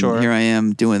 and Sure. here I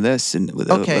am doing this, and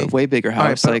with Okay. a way bigger All right,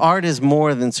 house. but Like, art is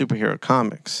more than superhero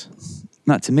comics.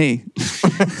 not to me.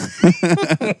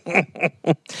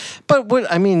 But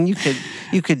what I mean, you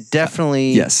could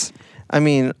definitely Yes. I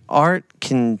mean, art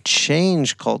can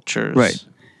change cultures. Right.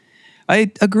 I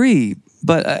agree,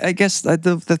 but I guess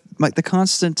the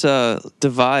constant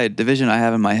division I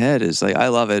have in my head is like, I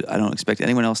love it. I don't expect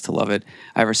anyone else to love it.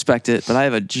 I respect it, but I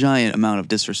have a giant amount of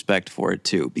disrespect for it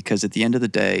too, because at the end of the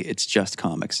day, it's just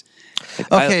comics.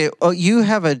 Like, Okay, you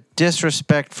have a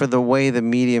disrespect for the way the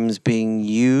medium's being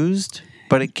used,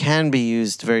 but it can be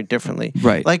used very differently.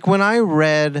 Right. Like when I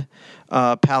read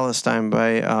Palestine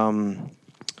by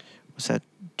was that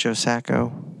Joe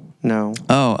Sacco? No. did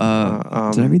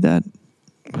I read that?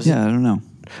 Yeah, I don't know.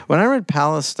 When I read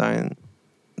Palestine,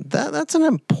 that's an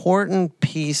important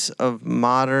piece of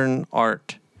modern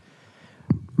art,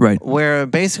 Right. where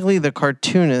basically the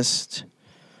cartoonist,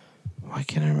 why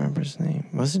can't I remember his name?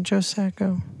 Was it Joe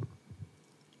Sacco?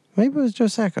 Maybe it was Joe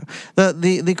Sacco.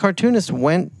 The cartoonist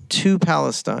went to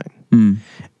Palestine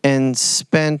and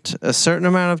spent a certain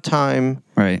amount of time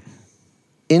Right.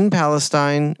 in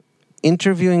Palestine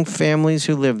interviewing families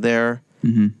who live there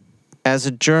as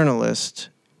a journalist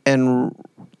and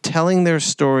telling their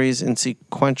stories in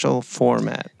sequential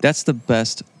format. That's the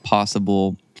best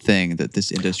possible thing that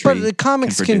this industry. But the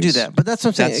comics can do produce. that. But that's what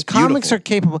I'm saying. That's Comics beautiful. are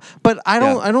capable. But I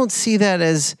Yeah. don't see that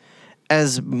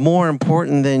as more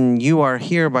important than You Are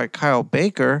Here by Kyle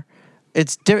Baker.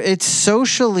 It's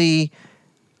socially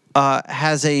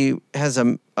has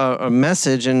a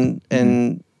message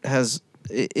and has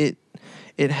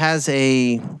it has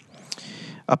a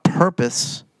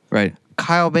purpose. Right.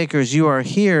 Kyle Baker's You Are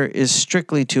Here is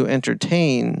strictly to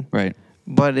entertain, Right.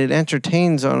 but it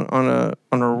entertains on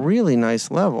a really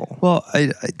nice level. Well,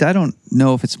 I don't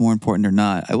know if it's more important or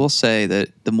not. I will say that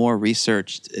the more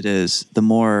researched it is, the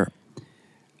more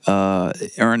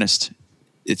earnest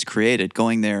it's created.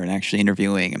 Going there and actually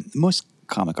interviewing. And most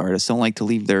comic artists don't like to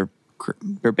leave their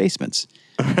basements.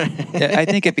 I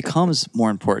think it becomes more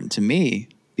important to me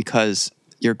because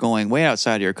you're going way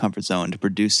outside of your comfort zone to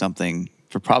produce something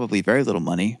for probably very little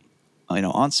money,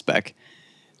 on spec.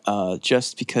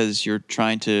 Just because you're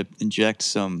trying to inject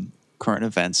some current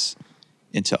events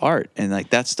into art. And like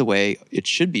that's the way it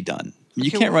should be done. You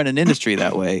Okay, can't run an industry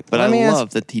that way, but I let me ask- love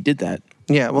that he did that.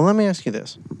 Yeah, well, let me ask you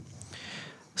this.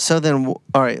 So then,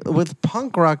 all right, with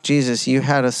Punk Rock Jesus, you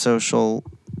had a social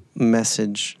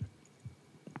message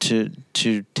to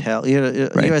tell. You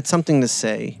Right. had something to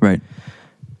say. Right.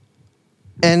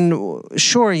 And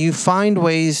sure, you find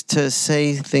ways to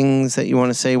say things that you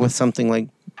want to say with something like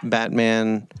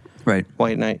Batman, Right.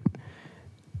 White Knight.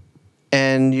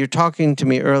 And you're talking to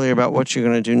me earlier about what you're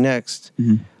going to do next.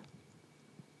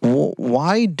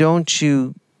 Why don't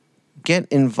you get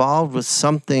involved with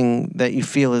something that you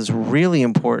feel is really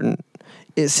important?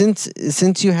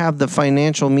 Since you have the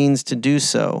financial means to do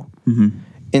so,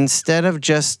 instead of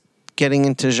just getting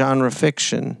into genre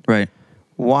fiction, Right.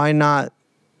 why not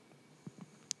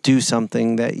do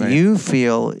something that Right. you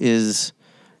feel is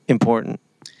important?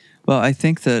 Well, I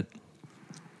think that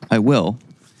I will,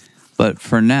 but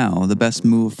for now, the best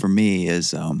move for me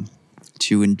is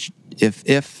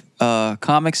if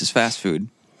comics is fast food,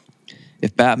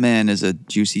 if Batman is a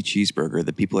juicy cheeseburger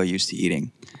that people are used to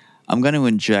eating, I'm going to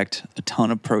inject a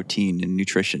ton of protein and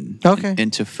nutrition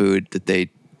into food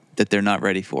that they're not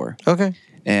ready for, Okay.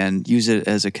 and use it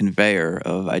as a conveyor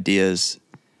of ideas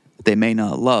they may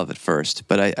not love at first,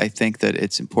 but I think that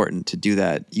it's important to do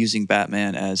that using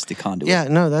Batman as the conduit. Yeah,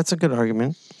 no, that's a good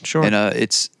argument. Sure. And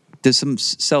there's some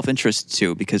self-interest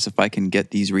too, because if I can get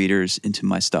these readers into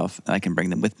my stuff, I can bring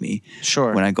them with me.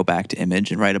 Sure. When I go back to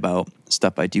Image and write about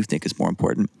stuff I do think is more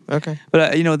important. Okay. But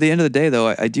at the end of the day,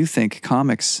 though, I do think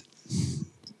comics,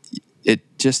 it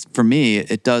just, for me,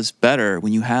 it does better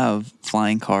when you have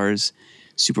flying cars,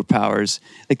 superpowers.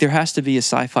 Like, there has to be a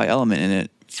sci-fi element in it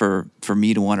for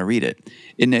me to want to read it.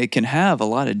 And it can have a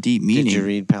lot of deep meaning. Did you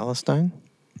read Palestine?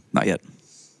 Not yet.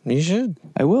 You should.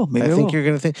 I will. Maybe I think will. you're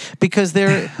going to think, because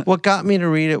what got me to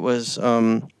read it was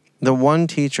the one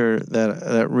teacher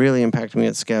that really impacted me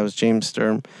at SCAD was James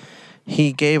Sturm.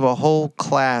 He gave a whole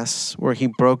class where he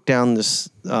broke down this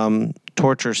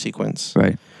torture sequence,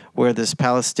 Right. where this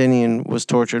Palestinian was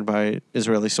tortured by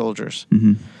Israeli soldiers,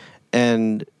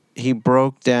 and he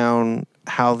broke down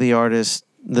how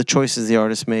the choices the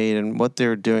artist made, and what they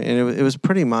were doing, and it was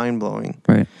pretty mind blowing.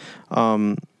 Right.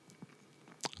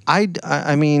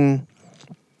 I mean,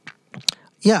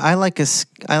 yeah, I like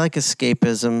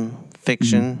escapism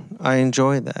fiction. I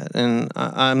enjoy that, and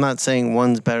I'm not saying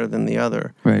one's better than the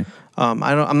other. Right. I'm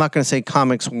not going to say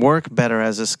comics work better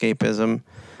as escapism,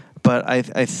 but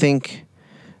I think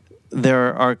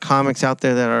there are comics out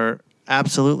there that are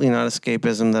absolutely not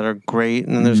escapism that are great,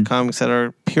 and then there's comics that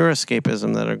are pure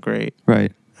escapism that are great.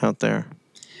 Right. Out there.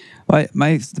 Well,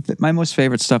 my most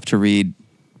favorite stuff to read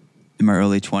in my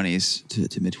early 20s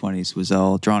to mid 20s was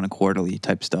all Drawn and Quarterly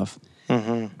type stuff.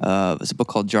 There's a book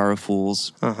called Jar of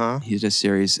Fools. He did a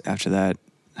series after that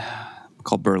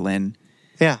called Berlin.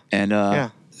 Yeah. And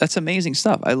that's amazing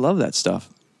stuff. I love that stuff.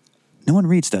 No one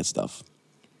reads that stuff.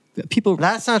 People.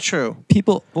 That's not true.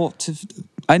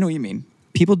 I know what you mean.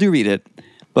 People do read it,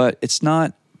 but it's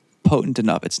not potent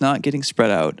enough. It's not getting spread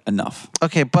out enough.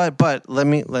 Okay, but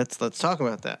let's talk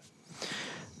about that.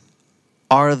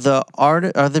 Are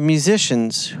the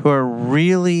musicians who are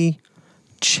really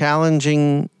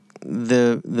challenging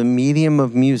the medium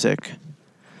of music,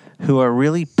 who are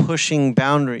really pushing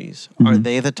boundaries, are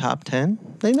they the top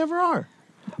 10? They never are.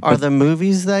 Are the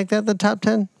movies like that the top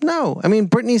 10? No. I mean,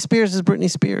 Britney Spears is Britney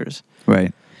Spears.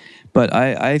 Right. But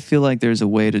I feel like there's a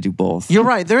way to do both. You're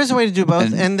right. There is a way to do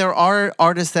both, and there are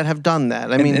artists that have done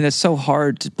that. And it's so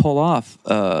hard to pull off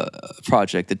a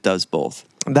project that does both.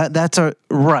 That's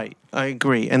right. I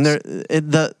agree. And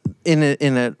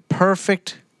in a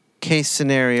perfect case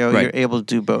scenario, Right. you're able to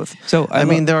do both. So I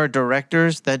mean, there are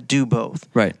directors that do both.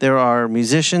 Right. There are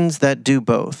musicians that do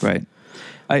both. Right.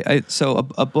 So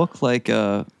a book like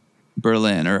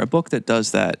Berlin, or a book that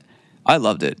does that, I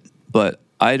loved it, but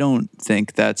I don't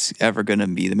think that's ever going to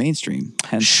be the mainstream.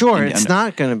 Sure, it's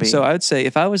not going to be. So I would say,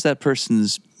 if I was that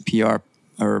person's PR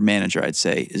or manager, I'd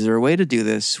say, is there a way to do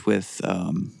this with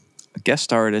a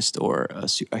guest artist or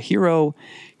a hero?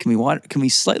 Can we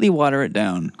slightly water it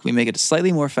down? Can we make it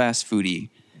slightly more fast foody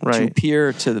to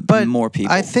appeal to more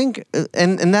people? I think,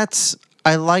 and that's,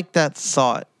 I like that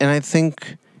thought, and I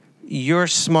think you're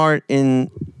smart in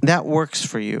that works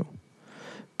for you.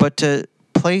 But to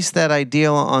place that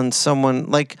ideal on someone,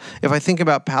 like if I think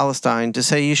about Palestine, to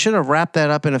say you should have wrapped that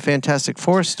up in a Fantastic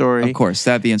Four story. Of course,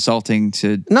 that'd be insulting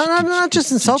to not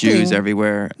just insulting Jews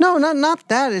everywhere. No, not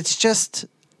that. It's just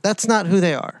that's not who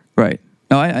they are. Right.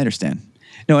 No, I understand.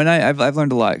 No, and I've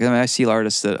learned a lot. I mean, I see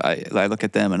artists that I look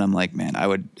at them and I'm like, man,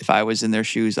 if I was in their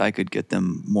shoes, I could get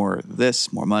them more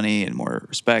money and more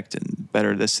respect and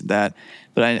better this and that.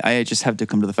 But I just have to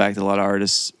come to the fact that a lot of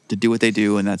artists to do what they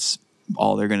do, and that's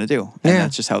all they're going to do. And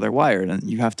that's just how they're wired, and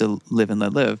you have to live and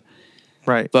let live.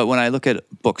 Right. But when I look at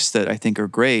books that I think are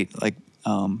great, like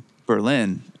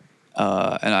Berlin,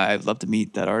 and I'd love to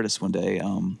meet that artist one day,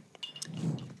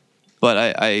 but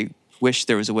I wish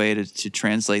there was a way to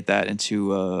translate that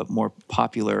into more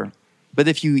popular. But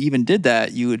if you even did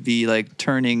that, you would be like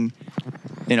turning,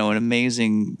 an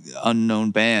amazing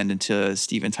unknown band into a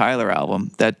Steven Tyler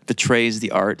album that betrays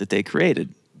the art that they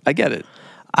created. I get it.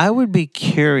 I would be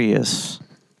curious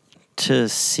to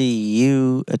see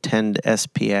you attend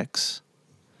SPX.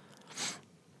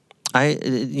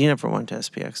 You never went to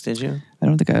SPX, did you? I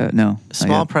don't think no.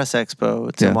 Small Press Expo.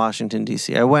 It's in Washington,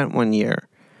 D.C. I went one year.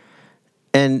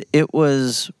 And it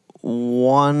was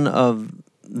one of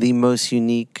the most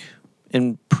unique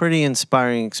and pretty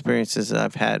inspiring experiences that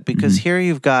I've had. Because here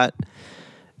you've got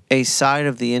a side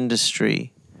of the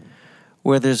industry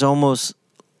where there's almost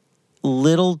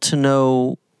little to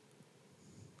no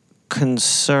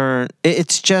concern.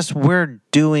 It's just we're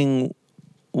doing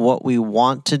what we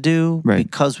want to do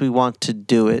because we want to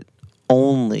do it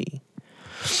only.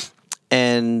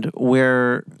 And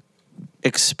we're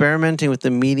experimenting with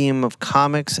the medium of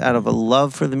comics out of a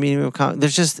love for the medium of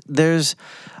comics.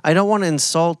 I don't want to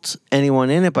insult anyone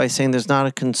in it by saying there's not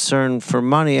a concern for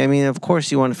money. I mean, of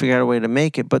course you want to figure out a way to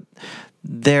make it, but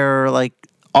they're like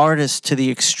artists to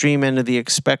the extreme end of the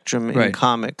spectrum in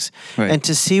comics. Right. And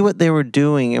to see what they were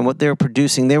doing and what they were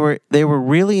producing, they were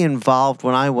really involved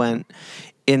when I went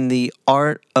in the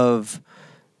art of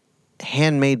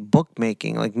handmade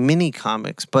bookmaking, like mini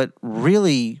comics, but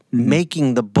really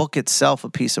making the book itself a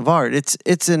piece of art.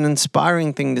 It's an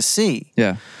inspiring thing to see.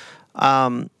 Yeah.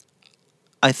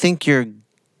 I think your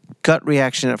gut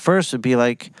reaction at first would be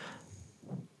like,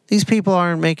 these people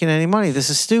aren't making any money. This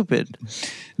is stupid.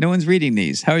 No one's reading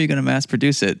these. How are you going to mass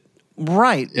produce it?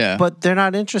 Right. Yeah. But they're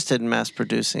not interested in mass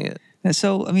producing it. And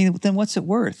so, I mean, then what's it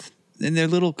worth? In their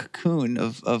little cocoon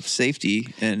of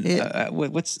safety and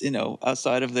what's,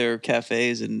 outside of their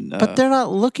cafes and... But they're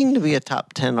not looking to be a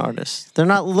top 10 artist. They're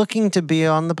not looking to be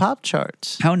on the pop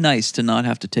charts. How nice to not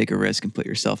have to take a risk and put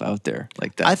yourself out there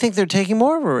like that. I think they're taking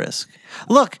more of a risk.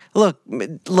 Look.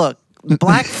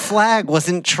 Black Flag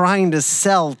wasn't trying to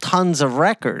sell tons of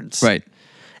records. Right.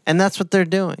 And that's what they're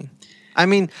doing. I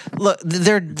mean, look,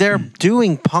 they're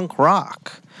doing punk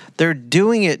rock. They're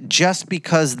doing it just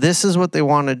because this is what they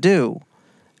want to do.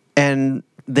 And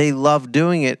they love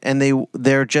doing it, and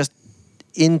they're just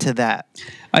into that.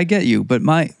 I get you, but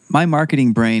my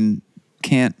marketing brain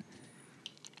can't...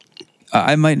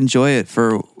 I might enjoy it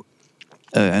for,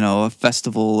 a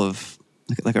festival of...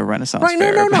 Like a Renaissance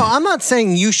fair. No. I'm not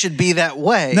saying you should be that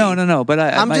way. No. But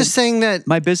I'm just saying that...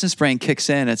 My business brain kicks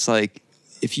in. It's like,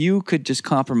 if you could just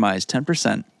compromise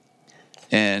 10%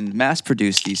 and mass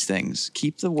produce these things,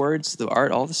 keep the words, the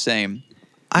art all the same,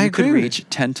 I agree. Could reach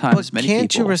 10 times as many people.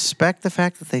 Can't you respect the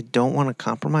fact that they don't want to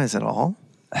compromise at all?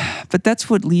 But that's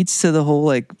what leads to the whole,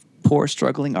 like, poor,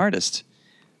 struggling artist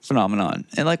phenomenon.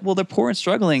 And, like, well, they're poor and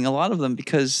struggling, a lot of them,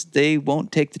 because they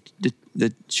won't take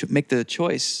make the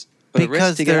choice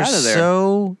because to get they're out of there.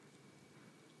 So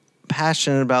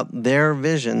passionate about their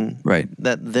vision, right,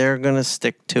 that they're going to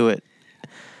stick to it.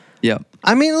 Yeah.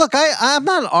 I mean, look, I'm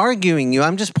not arguing you.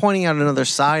 I'm just pointing out another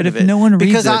side of it. No one reads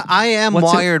because it, I am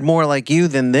wired more like you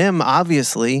than them,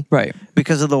 obviously. Right.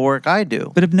 Because of the work I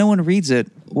do. But if no one reads it,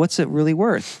 what's it really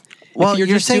worth? Well,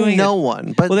 you're saying no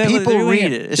one, but people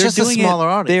read it. It's just a smaller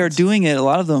audience. They are doing it, a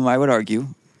lot of them, I would argue,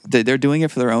 they're doing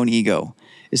it for their own ego.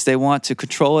 Is they want to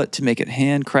control it, to make it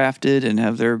handcrafted and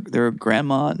have their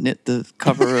grandma knit the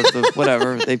cover of the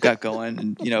whatever they've got going,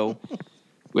 and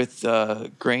with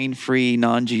grain-free,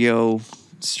 non-geo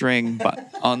string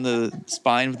on the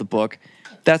spine of the book.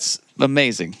 That's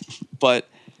amazing. But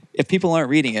if people aren't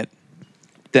reading it,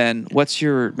 then what's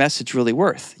your message really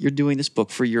worth? You're doing this book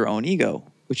for your own ego,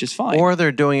 which is fine. Or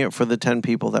they're doing it for the 10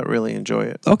 people that really enjoy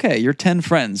it. Okay, your 10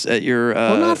 friends at your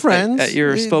not friends. At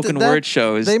your spoken word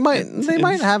shows. They might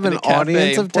have an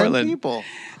audience of 10 people.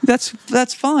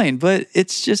 That's fine, but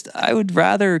it's just I would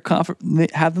rather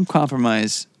have them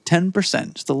compromise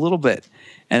 10%, just a little bit,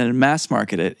 and then mass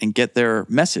market it and get their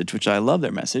message, which I love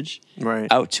their message,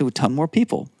 out to a ton more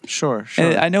people. Sure.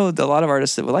 And I know a lot of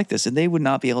artists that would like this, and they would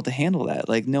not be able to handle that.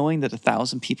 Like, knowing that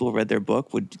 1,000 people read their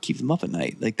book would keep them up at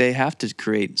night. Like, they have to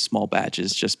create small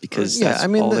batches just because that's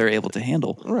all they're able to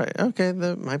handle. Right. Okay.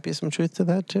 There might be some truth to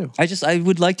that too. I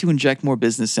would like to inject more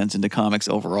business sense into comics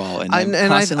overall, and I'm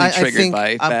constantly triggered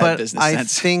by bad business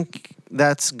sense. I think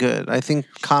that's good. I think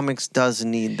comics does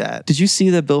need that. Did you see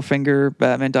the Bill Finger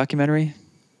Batman documentary?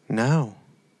 No.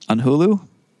 On Hulu?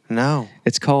 No.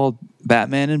 It's called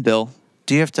Batman and Bill.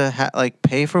 Do you have to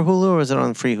pay for Hulu, or is it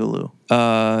on free Hulu?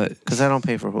 Because I don't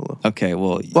pay for Hulu. Okay,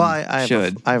 well, I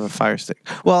have a Fire Stick.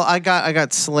 Well, I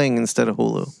got Sling instead of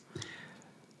Hulu.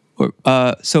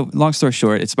 So, long story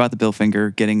short, it's about the Bill Finger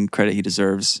getting credit he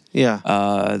deserves. Yeah.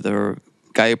 The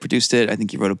guy who produced it, I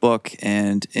think he wrote a book,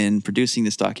 and in producing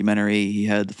this documentary, he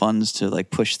had the funds to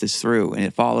push this through, and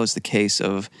it follows the case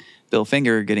of Bill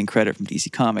Finger getting credit from DC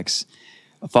Comics,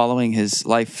 following his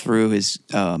life through his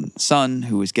son,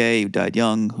 who was gay, who died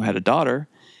young, who had a daughter,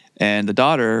 and the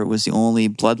daughter was the only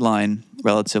bloodline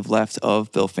relative left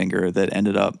of Bill Finger that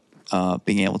ended up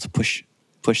being able to push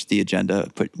the agenda.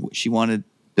 She wanted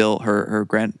Bill, her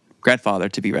grandfather,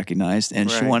 to be recognized, and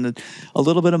she wanted a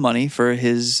little bit of money for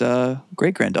his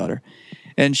great-granddaughter.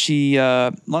 And she,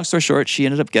 long story short, she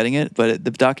ended up getting it, but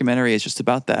the documentary is just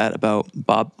about that, about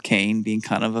Bob Kane being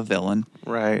kind of a villain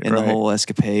in the whole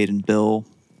escapade, and Bill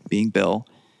being Bill.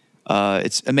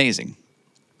 It's amazing.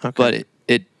 Okay.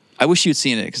 But I wish you'd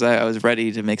seen it, because I was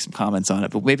ready to make some comments on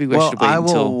it, but maybe we should wait until... I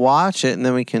will watch it, and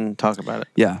then we can talk about it.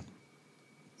 Yeah.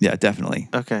 Yeah, definitely.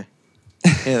 Okay.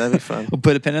 Yeah, that'd be fun. We'll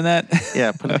put a pin in that.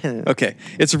 Yeah, put a pin in it. Okay,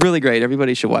 it's really great.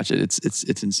 Everybody should watch it.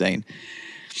 It's insane.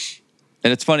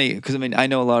 And it's funny because I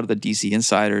know a lot of the DC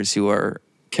insiders who are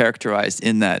characterized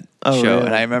in that show, really?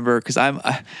 and I remember because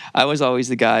I was always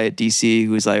the guy at DC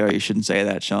who was like, "Oh, you shouldn't say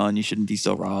that, Sean. You shouldn't be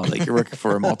so raw. Like you're working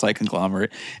for a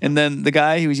multi-conglomerate." And then the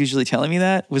guy who was usually telling me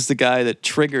that was the guy that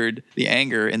triggered the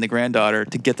anger in the granddaughter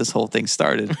to get this whole thing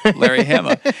started, Larry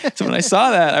Hama. So when I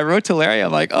saw that, I wrote to Larry.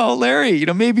 I'm like, "Oh, Larry,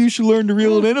 maybe you should learn to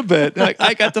reel it in a bit." And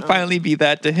I got to finally be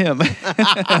that to him.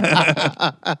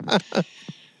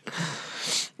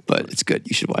 But it's good.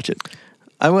 You should watch it.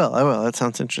 I will. That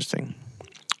sounds interesting.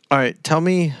 All right, tell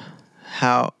me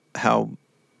how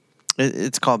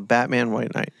it's called Batman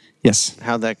White Knight. Yes.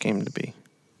 How that came to be.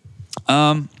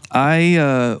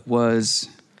 I was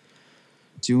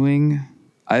doing.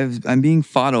 I'm being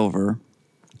fought over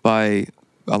by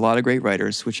a lot of great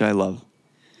writers, which I love.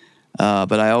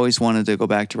 But I always wanted to go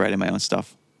back to writing my own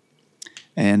stuff.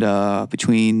 And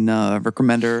between Rick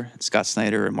Remender, Scott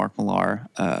Snyder, and Mark Millar,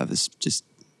 this just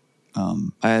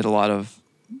I had a lot of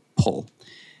pull.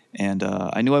 And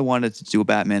I knew I wanted to do a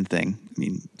Batman thing. I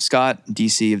mean, Scott and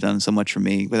DC have done so much for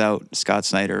me. Without Scott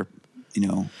Snyder,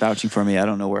 vouching for me, I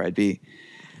don't know where I'd be.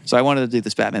 So I wanted to do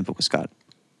this Batman book with Scott.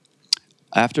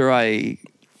 After I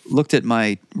looked at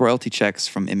my royalty checks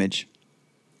from Image,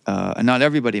 and not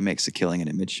everybody makes a killing in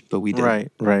Image, but we did.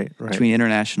 Right. Between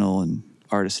international and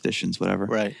artist editions, whatever.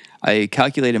 Right. I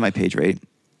calculated my page rate,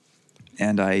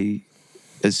 and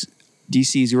as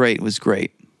DC's rate was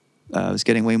great. I was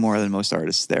getting way more than most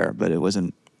artists there, but it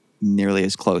wasn't nearly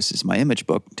as close as my Image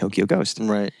book, Tokyo Ghost.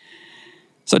 Right.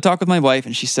 So I talked with my wife,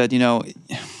 and she said, we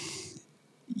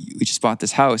just bought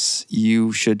this house.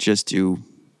 You should just do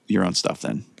your own stuff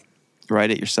then.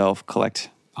 Write it yourself, collect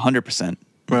 100%.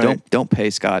 Right. Don't pay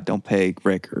Scott, don't pay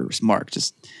Rick or Mark.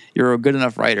 Just you're a good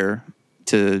enough writer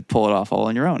to pull it off all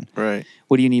on your own. Right.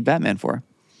 What do you need Batman for?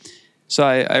 So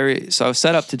I was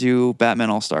set up to do Batman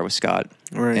All-Star with Scott.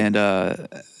 Right. And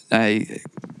I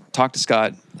talked to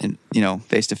Scott,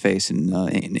 face to face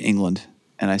in England,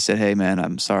 and I said, "Hey, man,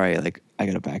 I'm sorry. Like, I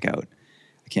got to back out.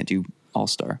 I can't do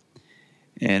All-Star."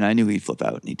 And I knew he'd flip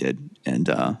out, and he did. And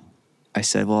I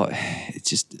said, "Well, it's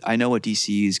just I know what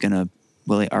DC is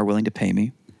are willing to pay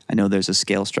me. I know there's a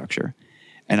scale structure,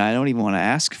 and I don't even want to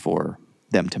ask for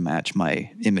them to match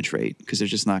my Image rate because they're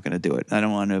just not going to do it. I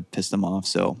don't want to piss them off,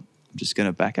 so I'm just going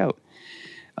to back out."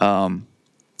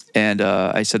 And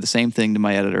I said the same thing to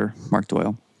my editor, Mark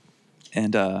Doyle.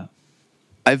 And the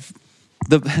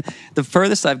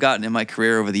furthest I've gotten in my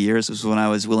career over the years was when I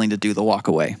was willing to do the walk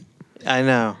away. I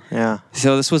know, yeah.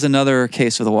 So this was another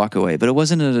case of the walk away, but it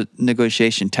wasn't a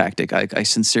negotiation tactic. I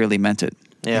sincerely meant it.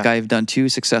 Yeah. Like I've done 2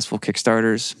 successful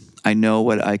Kickstarters. I know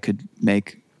what I could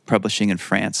make publishing in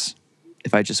France.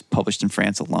 If I just published in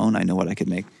France alone, I know what I could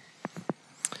make.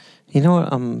 You know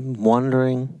what I'm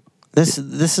wondering? This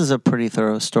is a pretty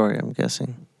thorough story, I'm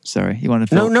guessing. Sorry, you want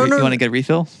to No. You want to get a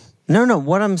refill? No.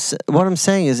 What I'm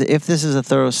saying is, if this is a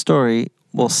thorough story,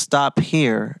 we'll stop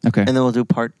here, Okay. and then we'll do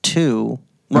part 2.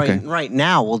 Okay. Right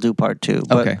now, we'll do part 2,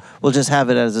 but Okay. we'll just have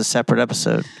it as a separate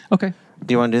episode. Okay,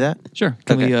 Do you want to do that? sure.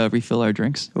 Can Okay. we refill our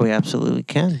drinks? We absolutely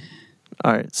can.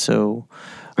 All right, so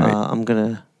All right. I'm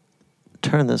gonna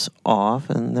turn this off,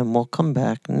 and then we'll come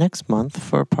back next month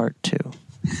for part 2.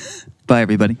 Bye,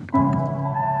 everybody.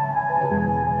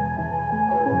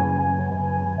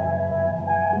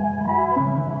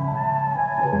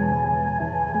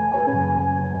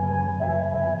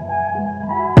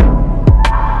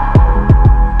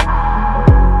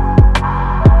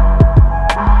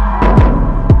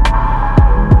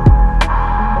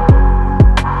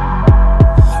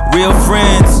 Real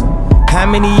friends, how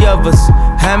many of us?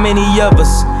 How many of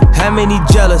us? How many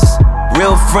jealous?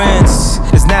 Real friends,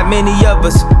 there's not many of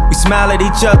us. We smile at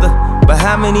each other, but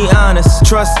how many honest?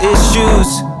 Trust issues,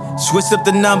 switch up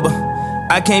the number.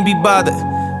 I can't be bothered,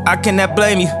 I cannot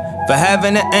blame you for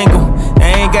having an angle.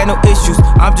 I ain't got no issues,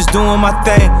 I'm just doing my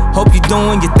thing. Hope you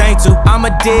doing your thing too. I'm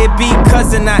a deadbeat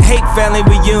cousin, I hate family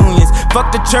reunions.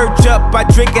 Fuck the church up by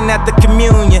drinking at the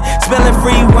communion. Smelling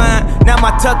free wine, now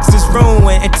my tux is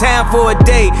ruined. In time for a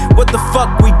date, what the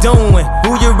fuck we doing?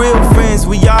 Who your real friends?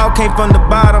 We all came from the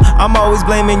bottom. I'm always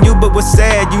blaming you, but what's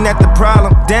sad, you not the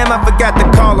problem. Damn, I forgot to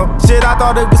call him. Shit, I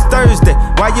thought it was Thursday.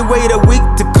 Why you wait a week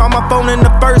to call my phone in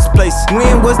the first place?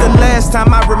 When was the last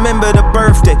time I remembered a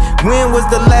birthday? When was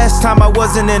the last time I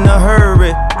wasn't in a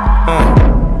hurry?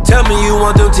 Tell me you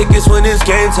want them tickets when it's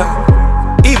game time.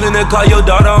 Even to call your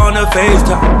daughter on a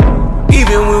FaceTime.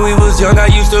 Even when we was young, I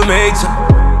used to make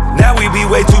time. Now we be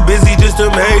way too busy just to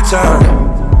make time.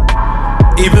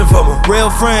 Even for my real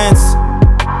friends,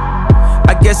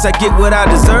 I guess I get what I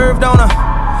deserve, don't I?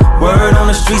 Word on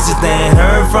the streets is they ain't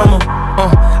heard from them.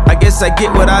 I guess I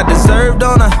get what I deserve,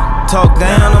 don't I? Talk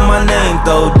down on my name,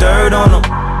 throw dirt on them.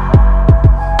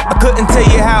 I couldn't tell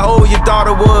you how old your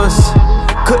daughter was.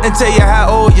 Couldn't tell you how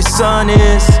old your son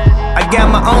is. I got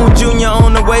my own junior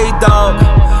on the way, dog.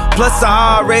 Plus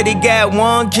I already got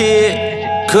one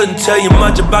kid. Couldn't tell you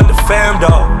much about the fam,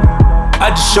 dog. I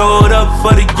just showed up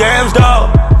for the yams,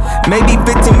 dog. Maybe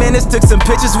 15 minutes, took some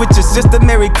pictures with your sister.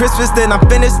 Merry Christmas, then I'm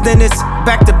finished, then it's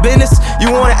back to business.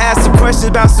 You wanna ask some questions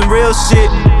about some real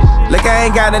shit, like I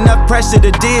ain't got enough pressure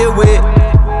to deal with.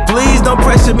 Please don't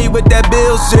pressure me with that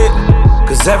bill shit.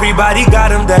 Cause everybody got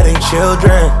them that ain't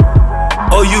children.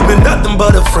 Oh, you been nothing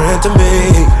but a friend to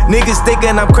me. Niggas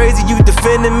thinking I'm crazy, you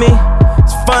defending me.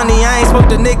 It's funny, I ain't spoke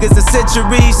to niggas in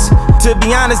centuries. To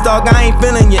be honest, dog, I ain't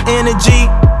feeling your energy.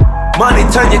 Money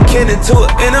turn your kin into an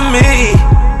enemy.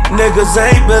 Niggas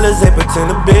ain't real as they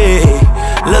pretend to be.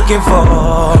 Looking for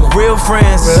real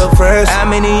friends. Real friends. How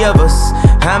many of us?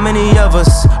 How many of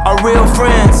us are real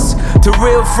friends? To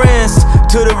real friends,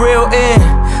 to the real end,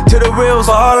 to the reals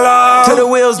fall off, to the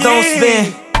wheels don't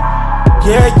spin.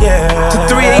 Yeah, yeah. To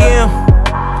 3 a.m.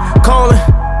 calling.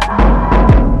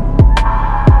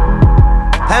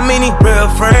 How many real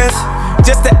friends?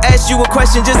 Just to ask you a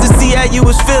question, just to see how you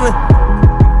was feeling.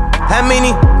 How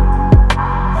many?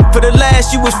 For the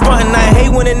last you was frontin'. I hate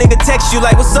when a nigga text you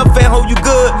like, what's up, fam, hope you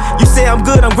good? You say I'm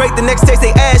good, I'm great, the next text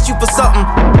they ask you for something.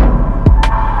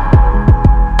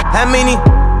 How many?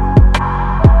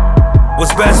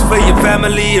 What's best for your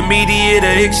family, immediate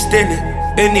or extended?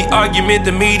 In the argument,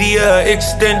 the media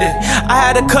extended. I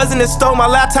had a cousin that stole my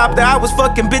laptop that I was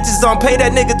fucking bitches on. Pay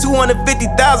that nigga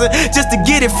 $250,000 just to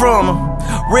get it from him.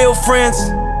 Real friends.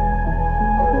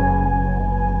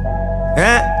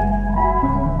 Huh?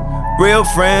 Real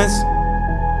friends.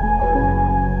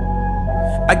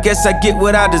 I guess I get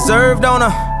what I deserve, don't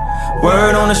I?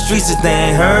 Word on the streets is they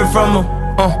ain't heard from them.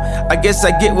 I guess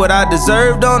I get what I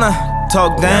deserve, don't I?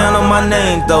 Talk down on my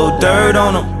name, throw dirt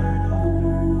on them.